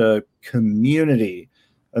such a community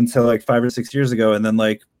until like 5 or 6 years ago. And then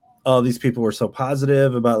like all these people were so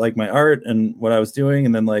positive about like my art and what I was doing.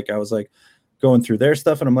 And then like, I was like going through their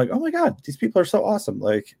stuff and I'm like, oh my God, these people are so awesome.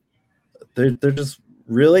 Like they're just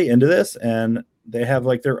really into this, and they have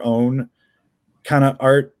like their own kind of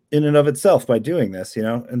art in and of itself by doing this,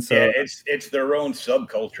 and so it's their own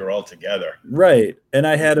subculture altogether, right. And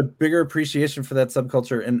I had a bigger appreciation for that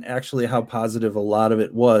subculture and actually how positive a lot of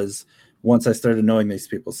it was once I started knowing these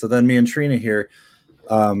people. So then me and Trina here,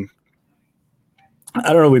 I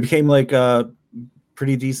don't know, we became like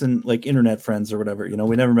pretty decent like internet friends or whatever.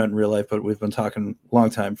 We never met in real life, but we've been talking a long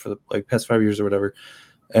time for the like past 5 years or whatever.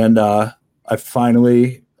 And I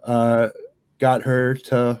finally got her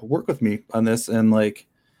to work with me on this, and like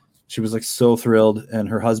she was like so thrilled, and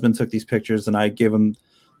her husband took these pictures and I gave him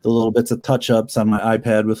the little bits of touch-ups on my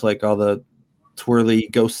iPad with like all the twirly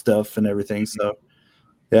ghost stuff and everything. So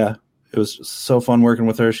yeah, it was just so fun working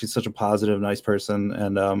with her. She's such a positive, nice person.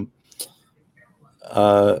 And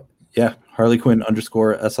yeah, Harley Quinn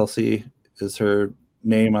 _SLC is her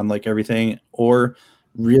name on like everything, or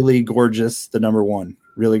really gorgeous, the number 1,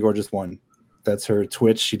 really gorgeous 1. That's her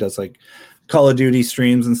Twitch. She does like Call of Duty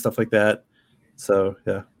streams and stuff like that. So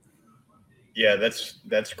yeah,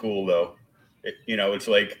 that's cool though. It's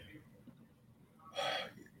like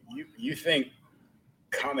you think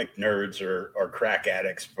comic nerds are crack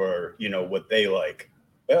addicts for what they like.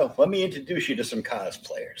 Well, let me introduce you to some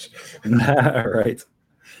cosplayers. Right.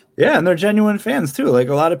 Yeah, and they're genuine fans too. Like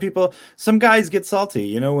a lot of people, some guys get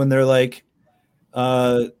salty, when they're like,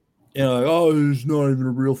 like, oh, he's not even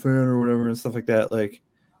a real fan or whatever and stuff like that. Like,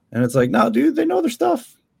 and it's like, no, dude, they know their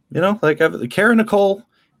stuff. Like Kara Nicole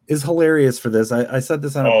is hilarious for this. I said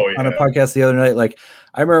this on a podcast the other night. Like,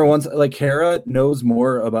 I remember once, like, Kara knows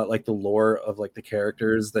more about like the lore of like the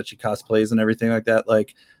characters that she cosplays and everything like that,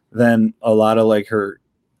 like, than a lot of like her,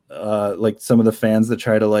 like some of the fans that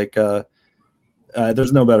try to like,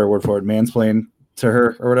 there's no better word for it, mansplain to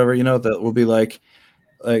her or whatever. That will be like,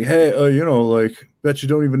 hey, like, bet you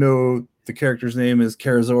don't even know the character's name is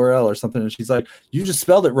Kara Zor-El or something, and she's like, you just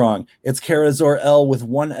spelled it wrong. It's Kara Zor-El with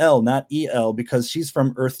 1 L, not EL, because she's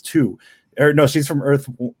from Earth 2. Or no, she's from Earth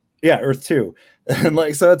 2. And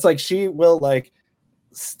like, so it's like she will like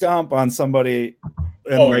stomp on somebody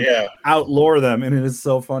and outlore them, and it is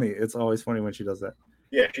so funny. It's always funny when she does that.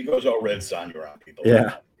 Yeah, she goes all Red Sonja on people.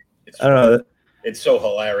 Yeah. I don't know. It's so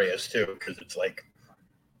hilarious too, because it's like,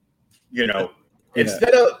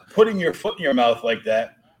 instead of putting your foot in your mouth like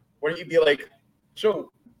that, why don't you be like,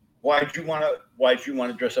 so why'd you want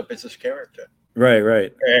to dress up as this character?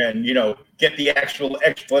 Right. And, get the actual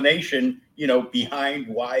explanation, behind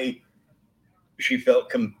why she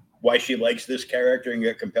felt, why she likes this character and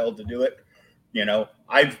get compelled to do it.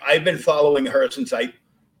 I've been following her since I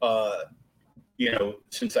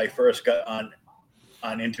first got on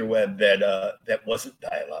interweb that wasn't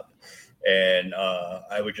dial-up. And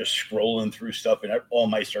I was just scrolling through stuff, and all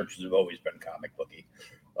my searches have always been comic booky.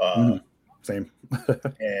 Same.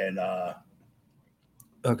 And oh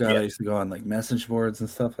god, I used to go on like message boards and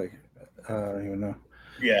stuff. Like, I don't even know.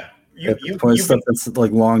 Yeah, stuff that's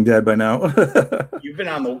like long dead by now. You've been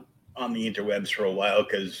on the interwebs for a while,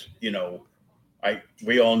 because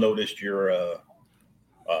we all noticed your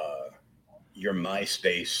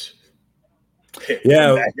MySpace.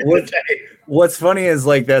 Yeah, what's funny is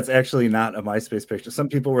like that's actually not a MySpace picture. Some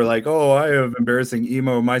people were like, "Oh, I have embarrassing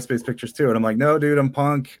emo MySpace pictures too," and I'm like, "No, dude, I'm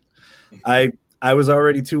punk. I was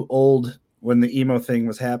already too old when the emo thing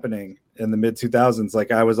was happening in the mid 2000s.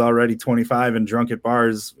 Like, I was already 25 and drunk at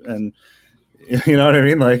bars, and You know what I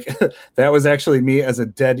mean? Like that was actually me as a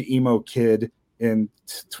dead emo kid in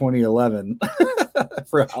 2011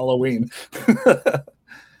 for Halloween.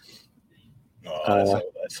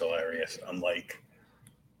 That's hilarious. Unlike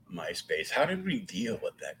MySpace, how did we deal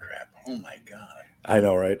with that crap? Oh my god! I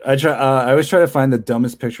know, right? I always try to find the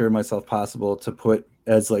dumbest picture of myself possible to put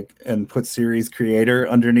as like and put series creator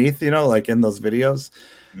underneath. You know, like in those videos.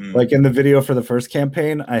 Like in the video for the first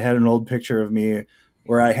campaign, I had an old picture of me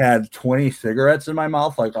where I had 20 cigarettes in my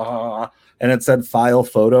mouth, like and it said file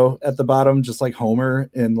photo at the bottom, just like Homer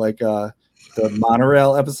in like the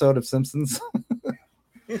monorail episode of Simpsons.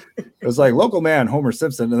 It was like local man Homer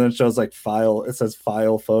Simpson, and then it shows like file. It says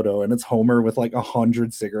file photo, and it's Homer with like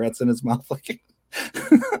 100 cigarettes in his mouth. Like,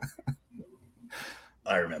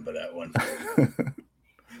 I remember that one.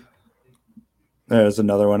 There's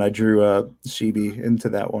another one. I drew Shibi into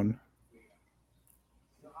that one,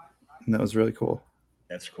 and that was really cool.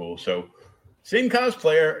 That's cool. So, same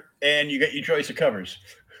cosplayer, and you get your choice of covers.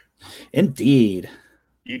 Indeed.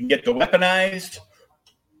 You can get the weaponized,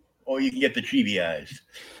 or you can get the chibi-ized.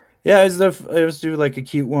 Yeah, I just do like a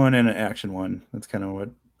cute one and an action one. That's kind of what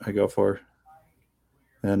I go for.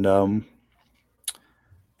 And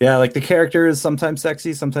yeah, like the character is sometimes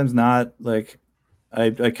sexy, sometimes not. Like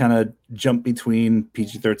I kind of jump between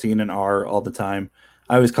PG-13 and R all the time.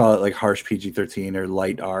 I always call it like harsh PG-13 or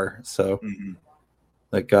light R. So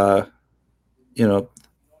like you know,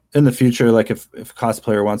 in the future, like if a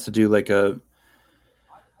cosplayer wants to do like a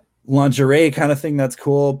lingerie kind of thing, that's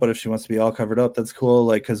cool. But if she wants to be all covered up, that's cool.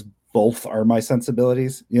 Like, because both are my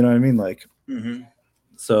sensibilities. You know what I mean? Like,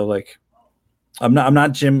 so like, I'm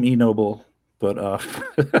not Jim E. Noble, but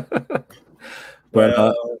but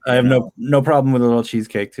I have no problem with a little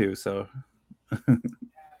cheesecake too. So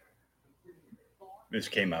this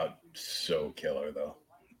came out so killer, though.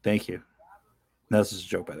 Thank you. That's just a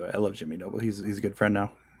joke, by the way. I love Jimmy Noble. He's a good friend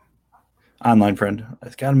now. Online friend.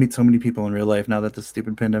 I've got to meet so many people in real life now that the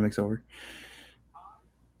stupid pandemic's over.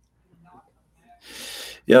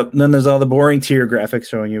 Yep. And then there's all the boring tier graphics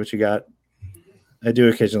showing you what you got. I do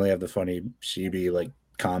occasionally have the funny Shibi like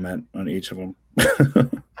comment on each of them.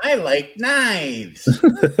 I like knives.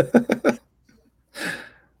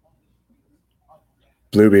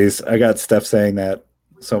 Bluebies. I got Steph saying that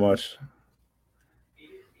so much.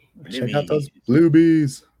 Check out those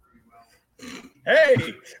bluebies.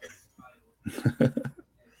 Hey.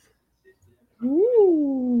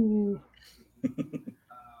 Ooh.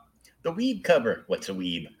 The weeb cover. What's a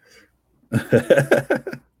weeb?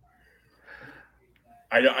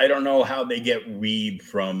 I don't know how they get weeb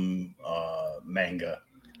from manga.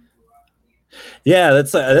 Yeah,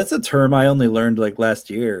 that's a term I only learned like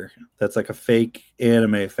last year. That's like a fake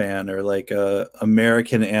anime fan or like a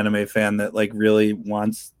American anime fan that like really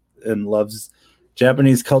wants and loves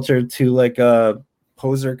Japanese culture to like a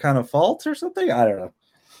poser kind of fault or something. I don't know.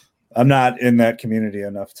 I'm not in that community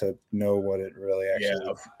enough to know what it really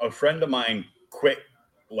actually is. A friend of mine quit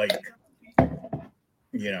like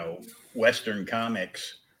Western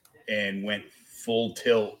comics and went full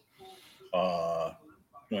tilt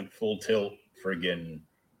friggin'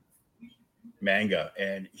 manga,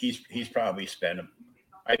 and he's probably spent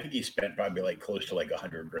probably like close to like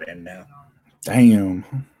 $100,000 now. Damn.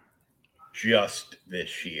 Just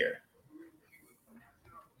this year.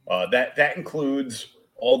 That includes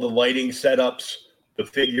all the lighting setups, the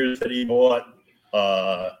figures that he bought,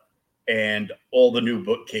 and all the new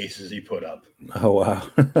bookcases he put up. Oh wow.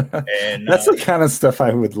 And that's the kind of stuff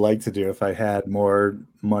I would like to do if I had more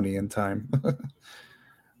money and time.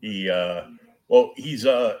 He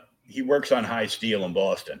works on High Steel in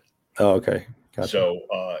Boston. Oh, okay. Gotcha. So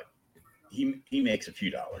he makes a few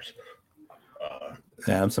dollars.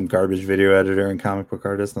 Yeah, I'm some garbage video editor and comic book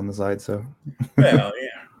artist on the side, so well,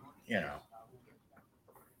 yeah,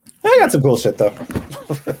 I got some cool shit though.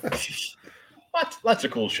 lots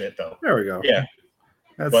of cool shit though. There we go. Yeah.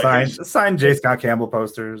 That's signed J. Scott Campbell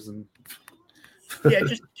posters and yeah,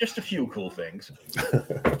 just a few cool things.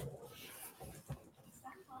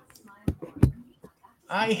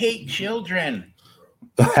 I hate children.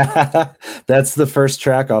 That's the first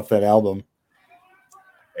track off that album.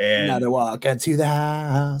 And now to walk into the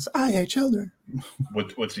house. I hate children.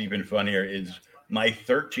 What's even funnier is my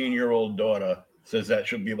 13-year-old daughter says that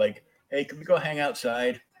she'll be like, "Hey, can we go hang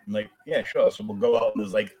outside?" I'm like, "Yeah, sure." So we'll go out and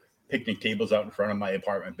there's like picnic tables out in front of my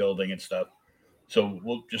apartment building and stuff. So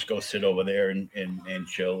we'll just go sit over there and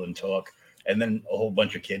chill and talk. And then a whole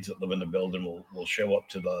bunch of kids that live in the building will show up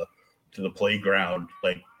to the playground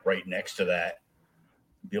like right next to that.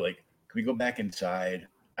 Be like, "Can we go back inside?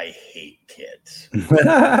 I hate kids."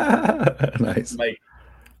 Nice. I'm like,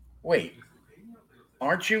 wait,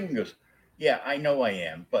 aren't you? He goes, Yeah, I know I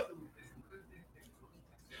am, but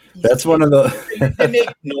That's one of the. they make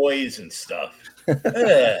noise and stuff.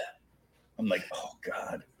 Ugh. I'm like, oh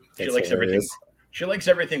god, she That's likes everything. hilarious. She likes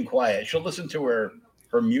everything quiet. She'll listen to her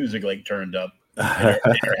music like turned up in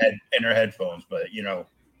her headphones, but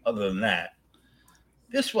other than that,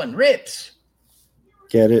 this one rips.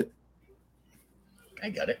 Get it? I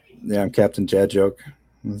got it. Yeah, I'm Captain Jad joke.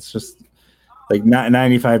 It's just like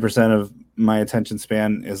 95% of my attention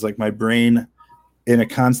span is like my brain in a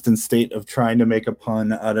constant state of trying to make a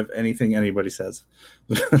pun out of anything anybody says.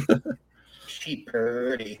 She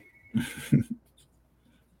purdy.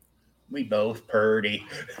 We both purdy.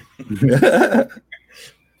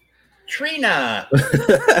 Trina.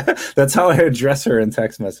 That's how I address her in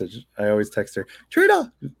text message. I always text her,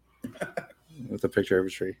 Trina, with a picture of a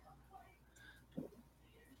tree.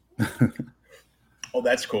 Oh,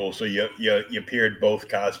 that's cool. So you paired both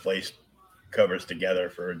cosplay covers together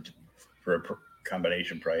for a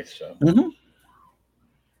combination price. So. Mm-hmm.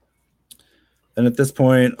 And at this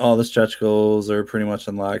point, all the stretch goals are pretty much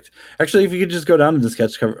unlocked. Actually, if you could just go down to the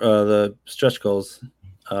the stretch goals.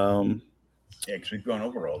 Yeah, because we've gone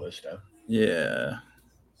over all this stuff. Yeah.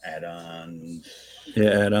 Add-ons.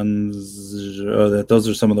 Yeah, add-ons. Oh, those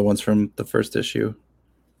are some of the ones from the first issue.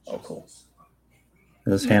 Oh, cool.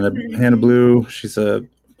 There's Hannah Blue. She's a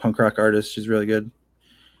punk rock artist. She's really good.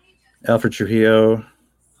 Alfred Trujillo.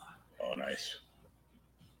 Oh, nice.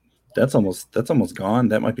 That's almost gone.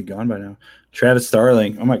 That might be gone by now. Travis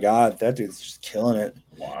Starling. Oh my God, that dude's just killing it.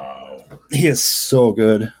 Wow. He is so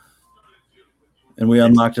good. And we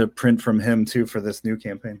unlocked a print from him too for this new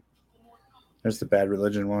campaign. There's the Bad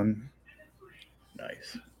Religion one.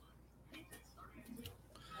 Nice.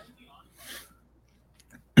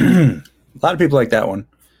 A lot of people like that one.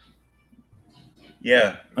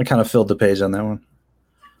 Yeah. I kind of filled the page on that one.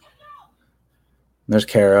 There's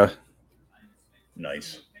Kara.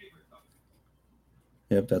 Nice.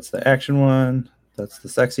 Yep, that's the action one. That's the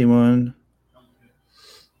sexy one.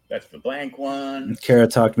 That's the blank one. Kara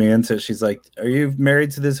talked me into it. She's like, "Are you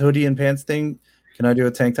married to this hoodie and pants thing? Can I do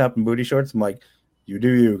a tank top and booty shorts?" I'm like, "You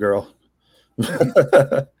do you, girl."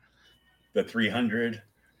 The 300.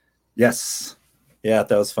 Yes. Yeah,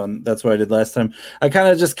 that was fun. That's what I did last time. I kind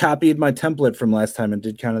of just copied my template from last time and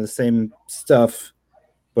did kind of the same stuff,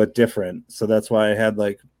 but different. So that's why I had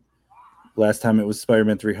like last time it was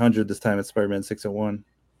Spider-Man 300. This time it's Spider-Man 601.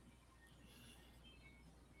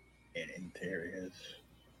 And there it is.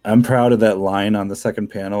 I'm proud of that line on the second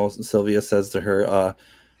panel. Sylvia says to her,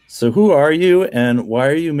 "So who are you and why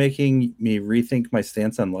are you making me rethink my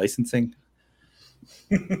stance on licensing?"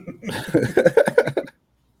 I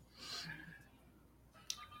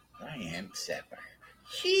am Sapphire.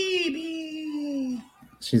 Chibi.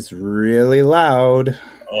 She's really loud.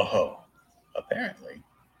 Oh, apparently.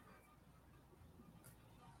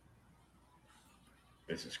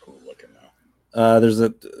 This is cool looking though. There's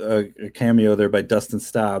a cameo there by Dustin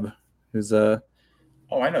Staub, who's a.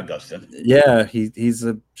 Oh, I know Dustin. Yeah, he's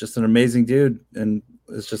just an amazing dude, and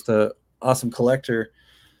is just a awesome collector,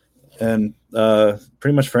 and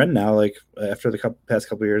pretty much friend now. Like after the past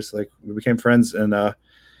couple of years, like we became friends, and I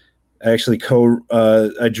actually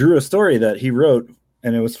I drew a story that he wrote,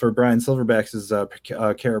 and it was for Brian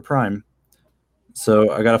Silverback's Kara Prime.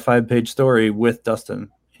 So I got a 5-page story with Dustin.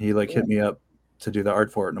 He hit me up to do the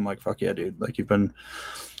art for it, and I'm like, "Fuck yeah, dude! Like you've been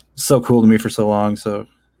so cool to me for so long." So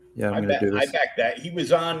yeah, I'm gonna do this. I back that. He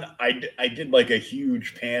was on. I did like a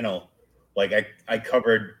huge panel. Like I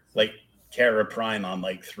covered like Kara Prime on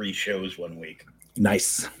like 3 shows one week.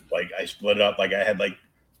 Nice. Like I split it up. Like I had like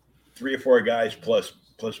 3 or 4 guys plus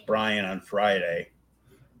Brian on Friday.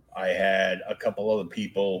 I had a couple other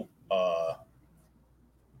people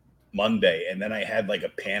Monday, and then I had like a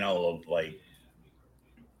panel of like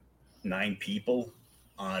 9 people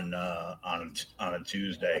on a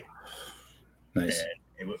Tuesday. Nice.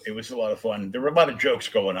 And it was a lot of fun. There were a lot of jokes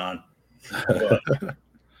going on. But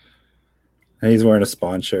And he's wearing a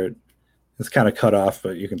Spawn shirt. It's kind of cut off,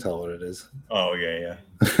 but you can tell what it is. oh yeah.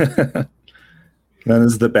 Then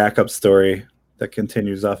this is the backup story that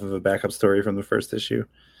continues off of a backup story from the first issue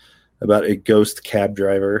about a ghost cab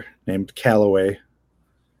driver named Calloway.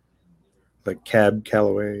 Like Cab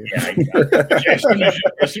Calloway. Yeah.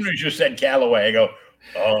 As soon as you said Calloway, I go,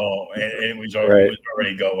 oh, and it was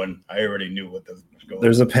already going. I already knew what was going.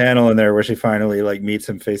 There's a panel in there where she finally meets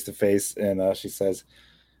him face to face, and she says,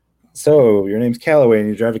 "So your name's Calloway and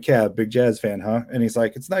you drive a cab, big jazz fan, huh?" And he's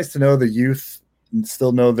like, "It's nice to know the youth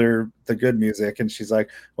still know the good music." And she's like,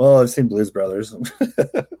 "Well, I've seen Blues Brothers."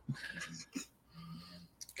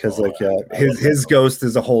 Because his ghost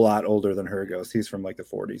is a whole lot older than her ghost. He's from like the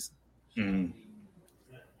 40s. Mm.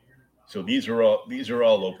 So these are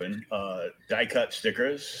all open. Die cut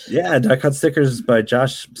stickers. Yeah, die cut stickers by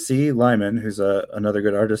Josh C. Lyman, who's another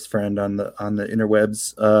good artist friend on the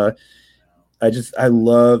interwebs. I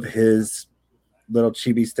love his little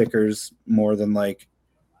chibi stickers more than like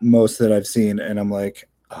most that I've seen, and I'm like,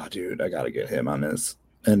 oh dude, I gotta get him on this.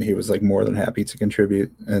 And he was like more than happy to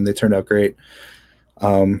contribute, and they turned out great.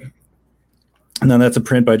 And then that's a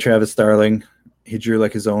print by Travis Starling. He drew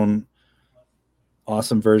like his own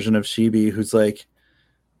awesome version of Chibi, who's like,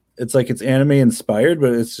 it's anime inspired,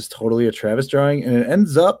 but it's just totally a Travis drawing, and it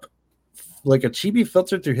ends up like a Chibi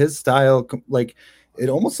filtered through his style. Like it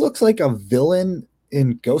almost looks like a villain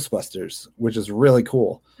in Ghostbusters, which is really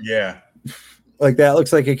cool. Yeah, like that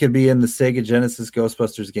looks like it could be in the Sega Genesis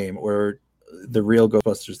Ghostbusters game or the real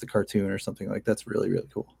Ghostbusters, the cartoon or something. Like that's really, really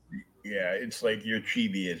cool. Yeah, it's like your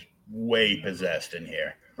Chibi is way possessed in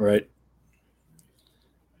here. Right.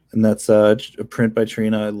 And that's a print by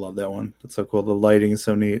Trina. I love that one. That's so cool. The lighting is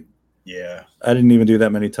so neat. Yeah. I didn't even do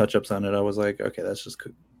that many touch-ups on it. I was like, okay, that's just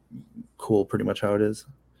cool, pretty much how it is.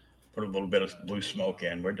 Put a little bit of blue smoke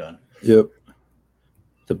in. We're done. Yep.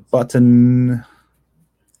 The button,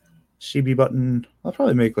 Chibi button. I'll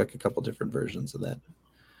probably make like a couple different versions of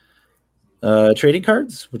that. Trading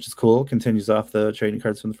cards, which is cool. Continues off the trading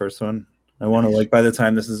cards from the first one. I want to, like, by the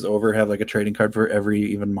time this is over, have like a trading card for every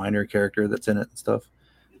even minor character that's in it and stuff.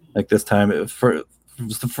 Like this time, it was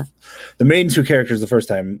the main two characters the first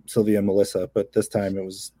time, Sylvia and Melissa, but this time it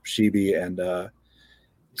was Chibi and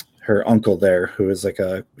her uncle there, who is like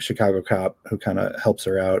a Chicago cop who kind of helps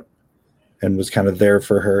her out and was kind of there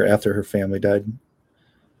for her after her family died.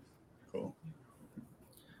 Cool.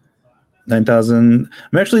 9,000.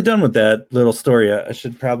 I'm actually done with that little story. I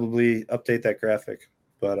should probably update that graphic.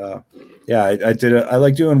 But yeah, I did it. I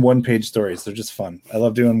like doing one-page stories. They're just fun. I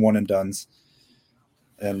love doing one and dones.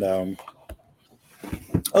 And oh,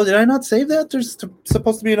 did I not save that? There's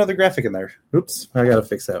supposed to be another graphic in there. Oops, I gotta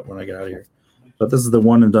fix that when I get out of here. But this is the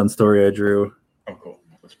one and done story I drew. Oh, cool.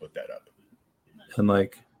 Let's put that up. And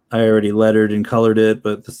like I already lettered and colored it,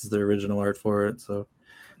 but this is the original art for it. So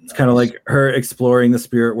it's kind of like her exploring the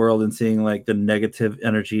spirit world and seeing like the negative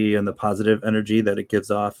energy and the positive energy that it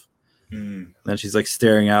gives off. And she's like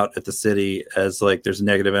staring out at the city as like there's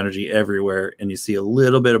negative energy everywhere, and you see a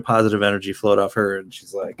little bit of positive energy float off her, and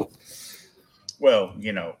she's like, well,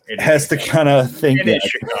 you know, it has to kind of think it is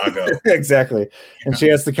Chicago. Exactly. And she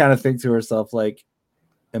has to kind of think to herself, like,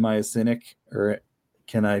 am I a cynic, or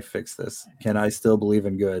can I fix this? Can I still believe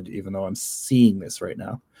in good even though I'm seeing this right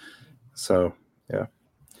now? So yeah.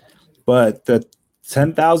 But the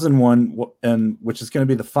 10,000 one, and which is going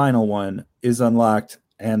to be the final one, is unlocked.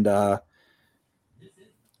 And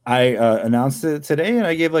I announced it today, and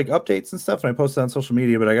I gave like updates and stuff, and I posted on social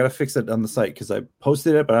media, but I got to fix it on the site because I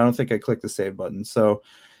posted it, but I don't think I clicked the save button. So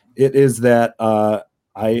it is that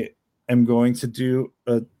I am going to do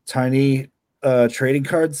a tiny trading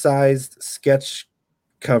card sized sketch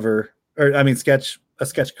cover, or I mean a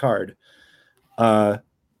sketch card.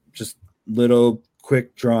 Just little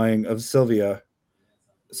quick drawing of Sylvia,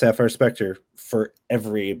 Sapphire Spectre, for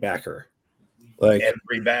every backer. Like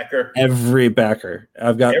every backer.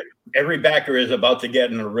 I've got every backer is about to get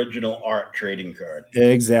an original art trading card.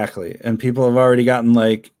 Exactly. And people have already gotten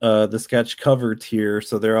like the sketch cover tier,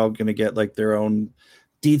 so they're all going to get like their own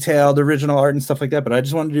detailed original art and stuff like that. But I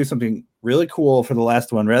just wanted to do something really cool for the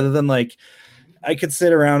last one, rather than like I could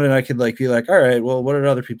sit around and I could like be like, all right, well, what did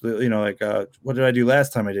other people, you know, like what did I do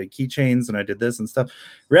last time? I did keychains and I did this and stuff.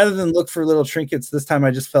 Rather than look for little trinkets, this time I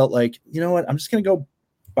just felt like, you know what, I'm just going to go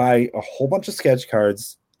buy a whole bunch of sketch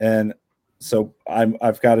cards, and so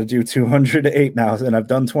I've got to do 208 now, and I've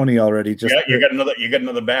done 20 already. Just you got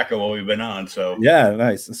another backer while we've been on. So yeah,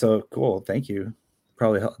 nice. So cool. Thank you.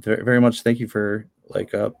 Probably very, very much. Thank you for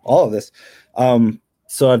like all of this.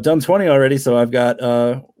 So I've done 20 already. So I've got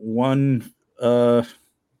a lot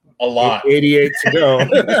 88 to go.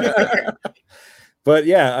 But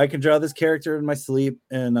yeah, I can draw this character in my sleep,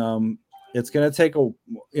 and it's gonna take a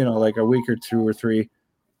week or two or three.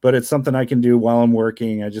 But it's something I can do while I'm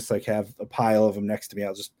working. I just like have a pile of them next to me.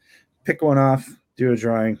 I'll just pick one off, do a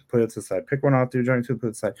drawing, put it to the side. Pick one off, do a drawing, put it to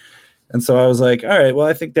the side. And so I was like, all right, well,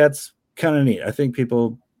 I think that's kind of neat. I think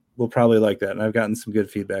people will probably like that. And I've gotten some good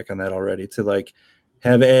feedback on that already, to like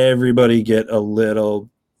have everybody get a little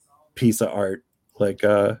piece of art, like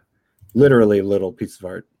literally a little piece of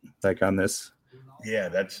art, like on this. Yeah,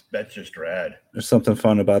 that's just rad. There's something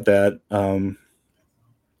fun about that.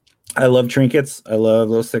 I love trinkets. I love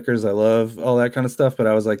those stickers. I love all that kind of stuff. But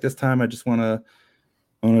I was like, this time I just want to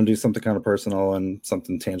do something kind of personal and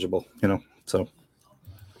something tangible, you know? So.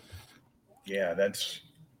 Yeah, that's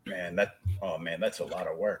Man, that's a lot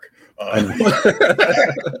of work.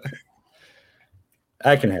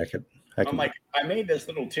 I can hack it. I'm like, I made this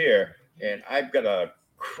little tier, and I've got a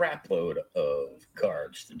crap load of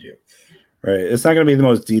cards to do. Right. It's not going to be the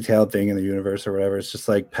most detailed thing in the universe or whatever. It's just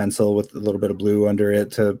like pencil with a little bit of blue under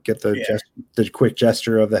it to get the quick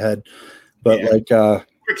gesture of the head. But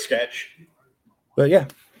quick sketch. But yeah,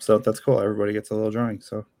 so that's cool. Everybody gets a little drawing.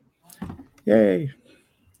 So yay.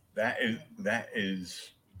 That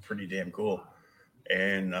is pretty damn cool.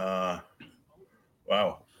 And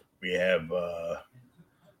wow, we have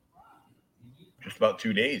just about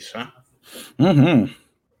 2 days, huh? Mm-hmm.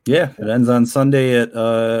 Yeah, it ends on Sunday at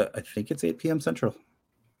I think it's 8 p.m. Central.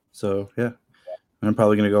 So yeah, I'm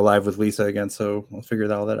probably gonna go live with Lisa again, so we'll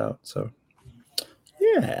figure all that out. So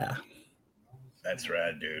yeah, that's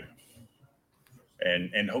rad, dude.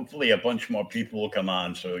 And hopefully a bunch more people will come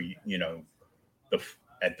on. So you know,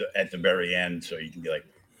 at the very end, so you can be like,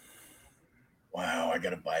 wow, I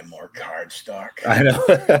gotta buy more card stock. I know.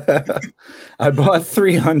 I bought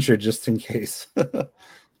 300 just in case.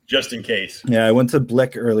 Just in case. Yeah, I went to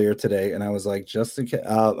Blick earlier today, and I was like, just in case.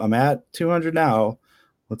 I'm at 200 now.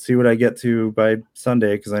 Let's see what I get to by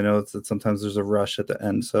Sunday, because I know that sometimes there's a rush at the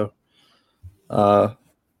end. So,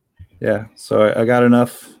 yeah. So I got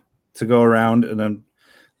enough to go around, and then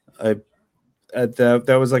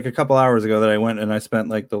that was like a couple hours ago that I went and I spent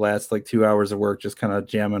like the last like 2 hours of work just kind of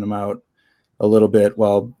jamming them out a little bit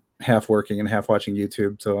while half working and half watching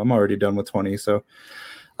YouTube. So I'm already done with 20. So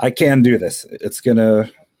I can do this. It's gonna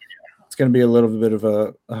be a little bit of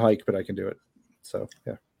a hike, but I can do it. So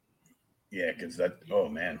yeah. Yeah, because oh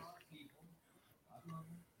man.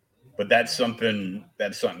 But that's something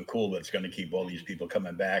cool that's going to keep all these people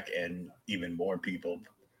coming back, and even more people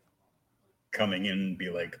coming in and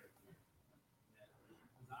be like,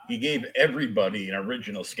 he gave everybody an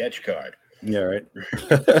original sketch card. Yeah, right.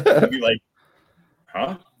 Be like,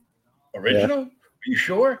 huh? Original? Yeah. Are you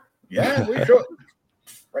sure? Yeah, we're sure.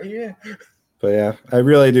 Right here. But yeah, I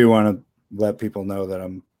really do want to let people know that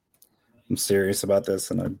I'm serious about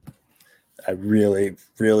this, and I really,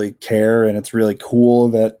 really care, and it's really cool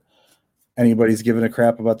that anybody's giving a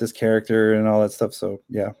crap about this character and all that stuff. So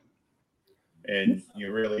yeah. And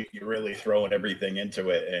you're really throwing everything into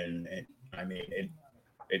it, and I mean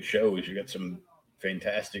it shows. You got some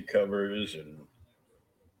fantastic covers,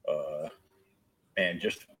 and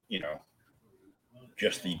just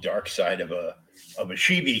just the dark side of a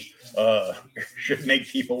Shibi should make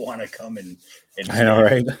people want to come and I know,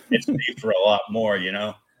 right? It's made for a lot more,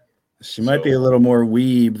 She might be a little more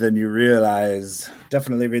weeb than you realize.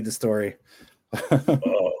 Definitely read the story.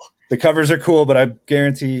 Oh. The covers are cool, but I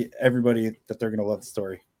guarantee everybody that they're gonna love the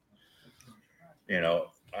story.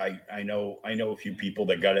 I know a few people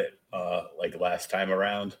that got it like last time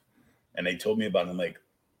around, and they told me about it. I'm like,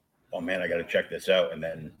 oh man, I got to check this out. And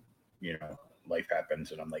then life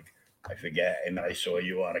happens, and I'm like, I forget. And I saw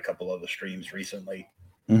you on a couple other streams recently,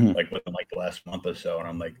 like within like the last month or so, and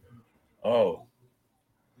I'm like, oh,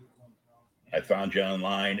 I found you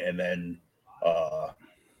online. And then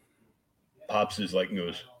Pops is like,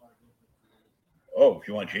 goes, oh, if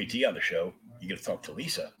you want JT on the show, you got to talk to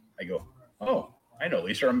Lisa. I go, oh, I know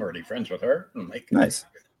Lisa. I'm already friends with her. I'm like, nice.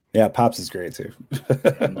 Yeah, Pops is great too.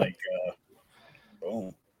 I'm like,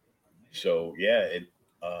 boom. So yeah,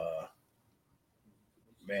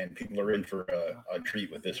 man, people are in for a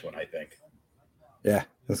treat with this one, I think. Yeah,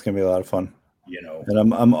 it's gonna be a lot of fun. And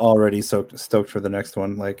I'm already stoked for the next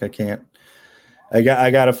one. Like I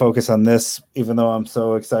got to focus on this, even though I'm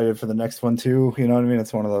so excited for the next one too. You know what I mean?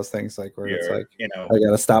 It's one of those things like where it's like, I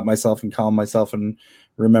got to stop myself and calm myself and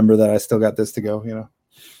remember that I still got this to go.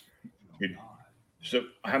 So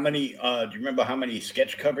how many? Do you remember how many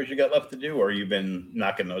sketch covers you got left to do, or you've been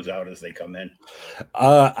knocking those out as they come in?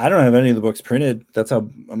 I don't have any of the books printed. That's how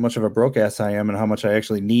much of a broke ass I am, and how much I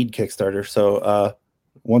actually need Kickstarter. So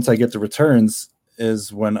once I get the returns,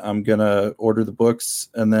 is when I'm gonna order the books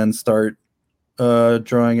and then start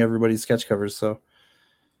drawing everybody's sketch covers. So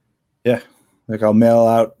yeah, like I'll mail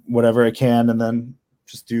out whatever I can and then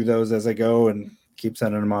just do those as I go and keep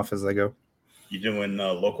sending them off as I go. You doing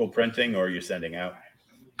local printing, or are you sending out?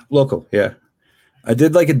 Local, yeah. I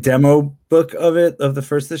did like a demo book of the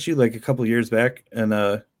first issue like a couple years back,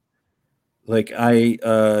 and like I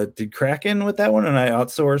did Kraken with that one, and I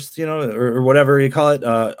outsourced, or whatever you call it,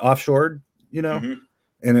 offshored,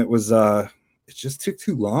 and it was it just took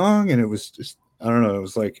too long, and it was just, I don't know, it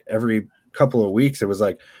was like every couple of weeks it was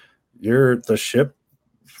like, the ship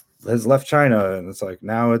has left China, and it's like,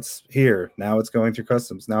 now it's here, now it's going through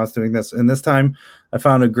customs, now it's doing this. And this time I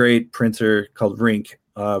found a great printer called Rink,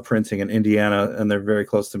 printing in Indiana, and they're very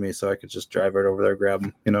close to me, so I could just drive right over there, grab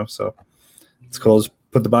them, you know. So it's cool. Just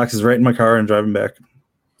put the boxes right in my car and drive them back.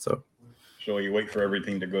 So you wait for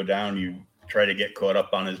everything to go down. You try to get caught up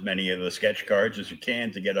on as many of the sketch cards as you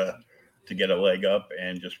can to get a leg up,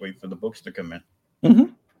 and just wait for the books to come in.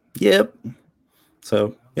 Mm-hmm. Yep.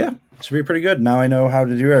 So yeah, it should be pretty good. Now I know how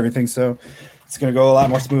to do everything, so it's gonna go a lot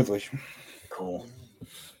more smoothly. Cool.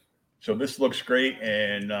 So this looks great,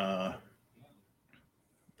 and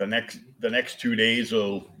the next 2 days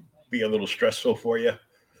will be a little stressful for you.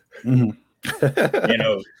 Mm-hmm. You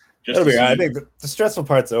know, just I think the stressful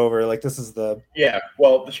part's over. Like this is the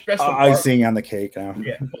the stressful part, icing on the cake now.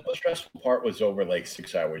 Yeah, well, the stressful part was over like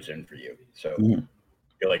 6 hours in for you. So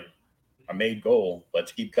you're like, I made goal.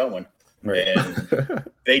 Let's keep going. Right. And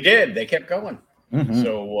they did. They kept going. Mm-hmm.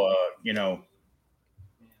 So you know,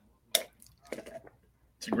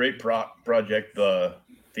 it's a great project. The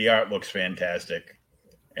art looks fantastic,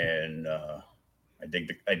 and I dig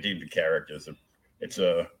the characters. It's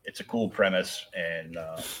a cool premise, and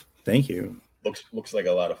thank you. Looks like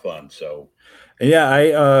a lot of fun. So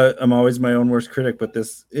yeah, I'm always my own worst critic, but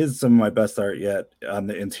this is some of my best art yet on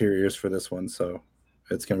the interiors for this one. So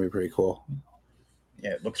it's gonna be pretty cool.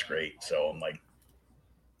 Yeah, it looks great. So I'm like,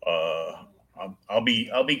 I'll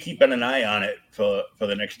be keeping an eye on it for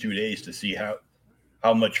the next 2 days to see how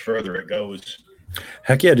much further it goes.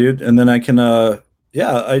 Heck yeah, dude! And then I can, I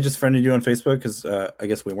just friended you on Facebook because I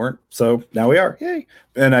guess we weren't, so now we are. Yay!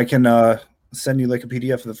 And I can send you like a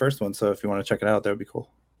PDF of the first one. So if you want to check it out, that would be cool.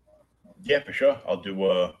 Yeah, for sure. I'll do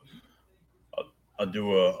a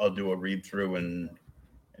read through and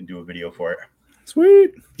do a video for it.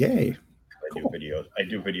 Sweet! Yay! I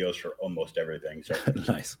do videos for almost everything. So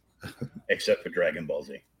nice. Except for Dragon Ball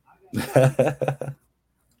Z.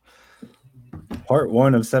 Part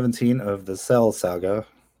 1 of 17 of the Cell Saga.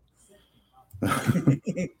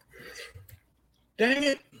 Dang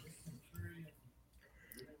it.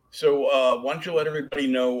 So why don't you let everybody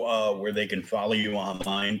know where they can follow you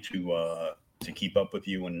online to keep up with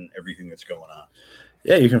you and everything that's going on?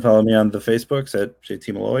 Yeah, you can follow me on the Facebooks at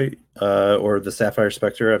JT Molloy or the Sapphire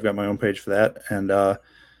Spectre. I've got my own page for that. And I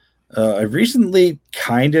recently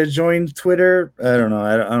kind of joined Twitter. I don't know.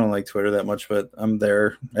 I don't like Twitter that much, but I'm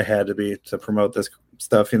there. I had to be to promote this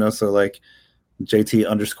stuff, you know. So like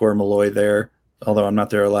JT_Molloy there, although I'm not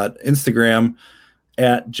there a lot. Instagram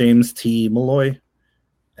at James T. Molloy.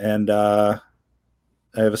 And I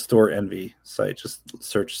have a Store Envy site. Just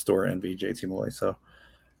search Store Envy JT Molloy. So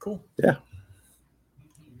cool. Yeah.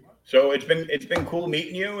 So it's been cool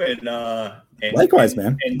meeting you, and likewise,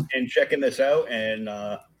 man, and checking this out, and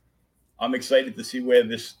I'm excited to see where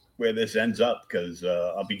this ends up, because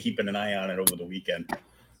I'll be keeping an eye on it over the weekend.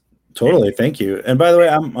 Totally, thank you. And by the way,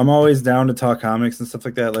 I'm always down to talk comics and stuff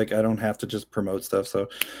like that. Like I don't have to just promote stuff. So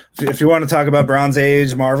if you want to talk about Bronze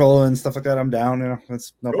Age, Marvel, and stuff like that, I'm down. You know,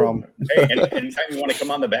 that's no problem. Hey, anytime you want to come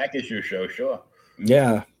on the Back Issue Show, sure.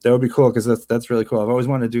 Yeah, that would be cool, because that's really cool. I've always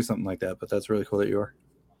wanted to do something like that, but that's really cool that you are.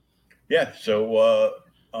 Yeah, so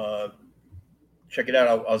check it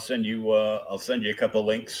out. I'll send you a couple of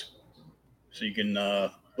links so you can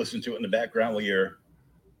listen to it in the background while you're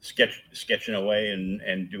sketching away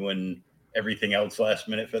and doing everything else last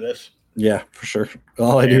minute for this. Yeah, for sure.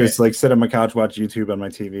 All I do is like sit on my couch, watch YouTube on my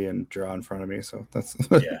TV, and draw in front of me. So that's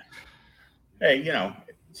yeah. Hey, you know,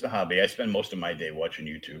 it's a hobby. I spend most of my day watching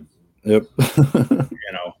YouTube. Yep. You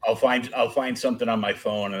know, I'll find something on my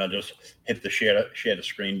phone, and I'll just hit the share the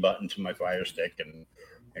screen button to my Fire Stick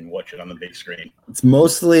and watch it on the big screen. It's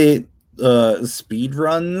mostly speed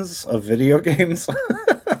runs of video games.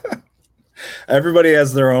 Everybody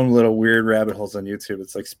has their own little weird rabbit holes on YouTube.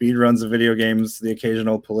 It's like speed runs of video games, the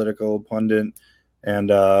occasional political pundit, and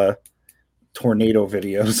tornado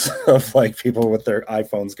videos of like people with their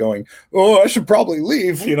iPhones going, "Oh, I should probably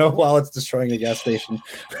leave," you know, while it's destroying a gas station.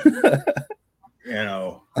 You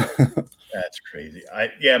know, that's crazy.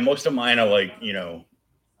 Most of mine are like, you know,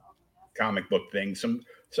 comic book things.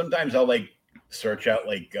 Sometimes I'll like search out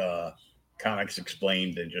like comics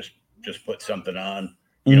explained and just put something on,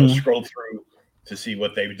 you know, scroll through to see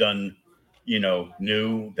what they've done, you know,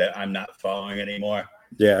 new that I'm not following anymore.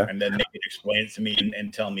 Yeah. And then they can explain it to me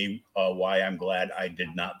and tell me why I'm glad I did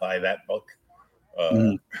not buy that book.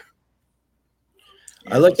 I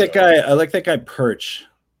like that guy. I like that guy Perch.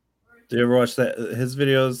 Do you ever watch that? His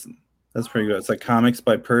videos? That's pretty good. It's like Comics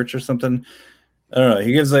by Perch or something. I don't know.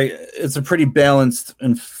 He gives like, it's a pretty balanced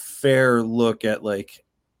and fair look at like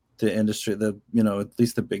the industry, you know, at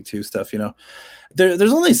least the big two stuff, you know.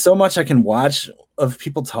 There's only so much I can watch of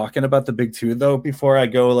people talking about the big two though before I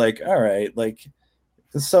go like, all right, like,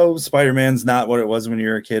 so Spider-Man's not what it was when you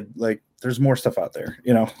were a kid. Like, there's more stuff out there,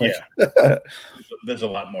 like, There's a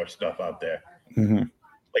lot more stuff out there, mm-hmm.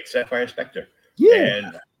 like Sapphire Spectre,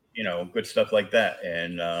 Yeah. and good stuff like that.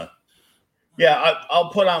 And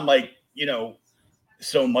I'll put on like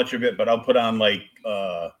so much of it, but I'll put on like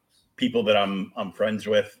people that I'm friends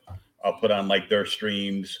with. I'll put on like their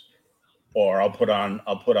streams, or I'll put on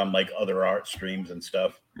like other art streams and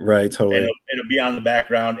stuff. Right, totally. And it'll be on the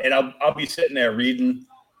background, and I'll be sitting there reading,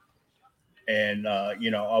 and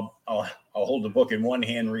I'll hold the book in one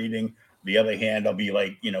hand reading, the other hand I'll be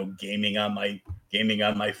like gaming on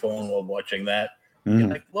my phone while watching that.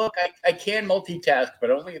 Mm. Like, look, I can multitask, but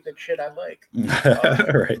only if it's shit I like.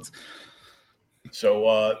 Right.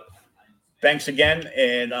 So thanks again,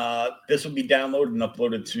 and this will be downloaded and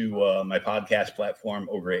uploaded to my podcast platform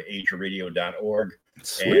over at ageradio.org.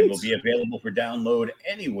 Sweet. And will be available for download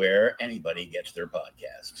anywhere anybody gets their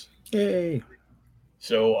podcasts. Yay.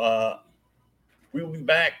 So we will be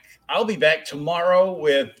back. I'll be back tomorrow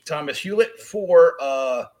with Thomas Hewlett for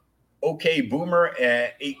OK Boomer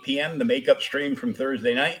at 8 p.m., the makeup stream from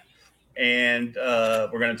Thursday night. And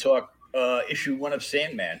we're going to talk issue 1 of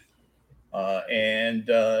Sandman. And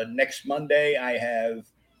next Monday, I have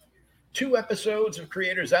 2 episodes of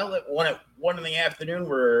Creators Outlet. One at 1 in the afternoon.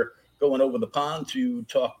 We're going over the pond to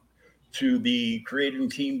talk to the creating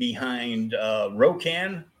team behind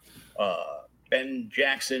Rokan, Ben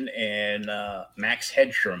Jackson, and Max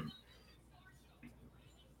Hedstrom.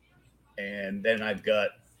 And then I've got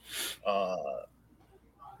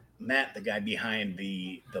Matt, the guy behind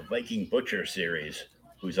the Viking Butcher series,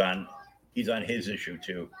 he's on his issue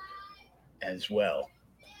too, as well,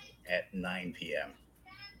 at 9 p.m.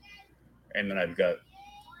 And then I've got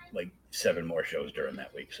like 7 more shows during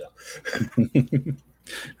that week. So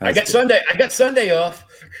I got Sunday off.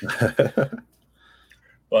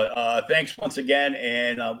 But thanks once again,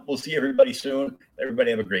 and we'll see everybody soon.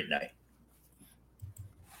 Everybody have a great night.